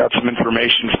got some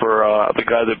information for the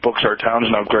guy that books our towns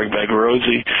now, Greg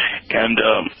Bagarozzi, and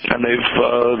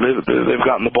they've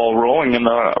gotten the ball rolling, and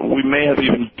we may have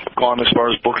even gone as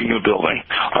far as booking the building.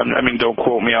 Don't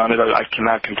quote me on it. I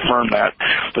cannot confirm that,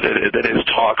 but it is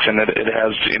talks, and it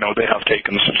has, they have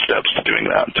taken some steps to doing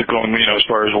that, to going, as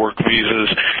far as work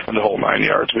visas and the whole 9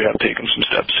 yards. We have taken some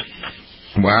steps.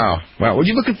 Wow. Were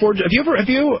you looking forward to, you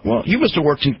must have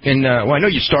worked I know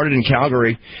you started in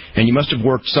Calgary, and you must have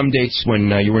worked some dates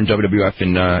when you were in WWF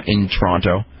in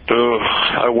Toronto.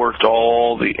 I worked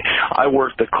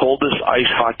the coldest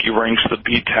ice hockey rinks, the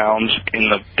B-Towns,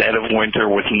 in the dead of winter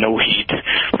with no heat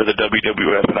for the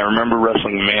WWF, and I remember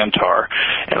wrestling Mantar,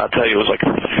 and I'll tell you, it was like,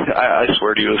 I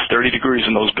swear to you, it was 30 degrees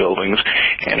in those buildings,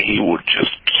 and he would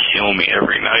just kill me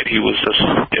every night. He was just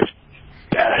stiff.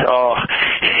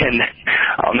 And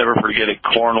I'll never forget it.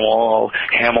 Cornwall,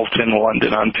 Hamilton,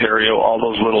 London, Ontario, all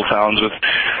those little towns with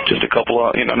just a couple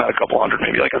of, not a couple hundred,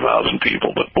 maybe like 1,000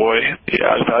 people. But boy,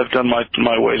 yeah, I've done my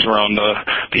ways around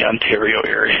the Ontario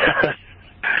area.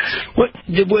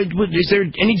 Is there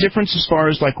any difference as far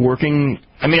as working?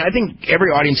 I think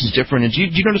every audience is different. Do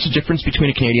you notice a difference between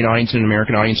a Canadian audience and an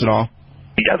American audience at all?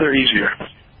 Yeah, they're easier.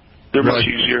 They're much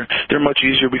easier. They're much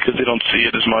easier because they don't see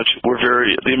it as much. We're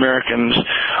very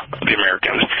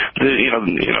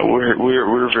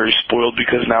we're very spoiled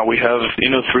because now we have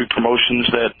 3 promotions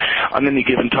that on any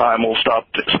given time will stop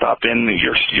in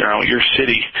your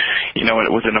city,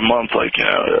 within a month. Like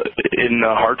in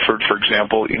Hartford, for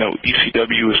example,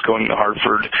 ECW is going to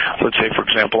Hartford. Let's say, for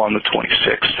example, on the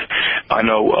 26th. I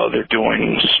know they're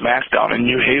doing SmackDown in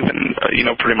New Haven,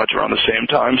 pretty much around the same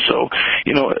time. So,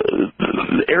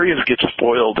 the areas get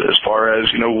spoiled as far as,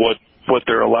 what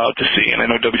they're allowed to see, and I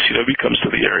know WCW comes to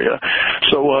the area,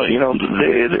 so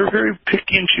they're very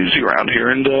picky and choosy around here.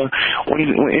 And when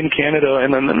in Canada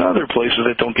and then in other places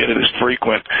that don't get it as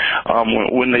frequent,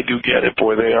 when they do get it,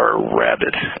 boy, they are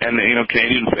rabid. And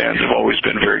Canadian fans have always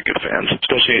been very good fans.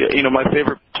 Especially, my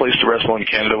favorite place to wrestle in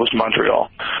Canada was Montreal.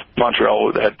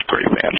 Montreal had great fans.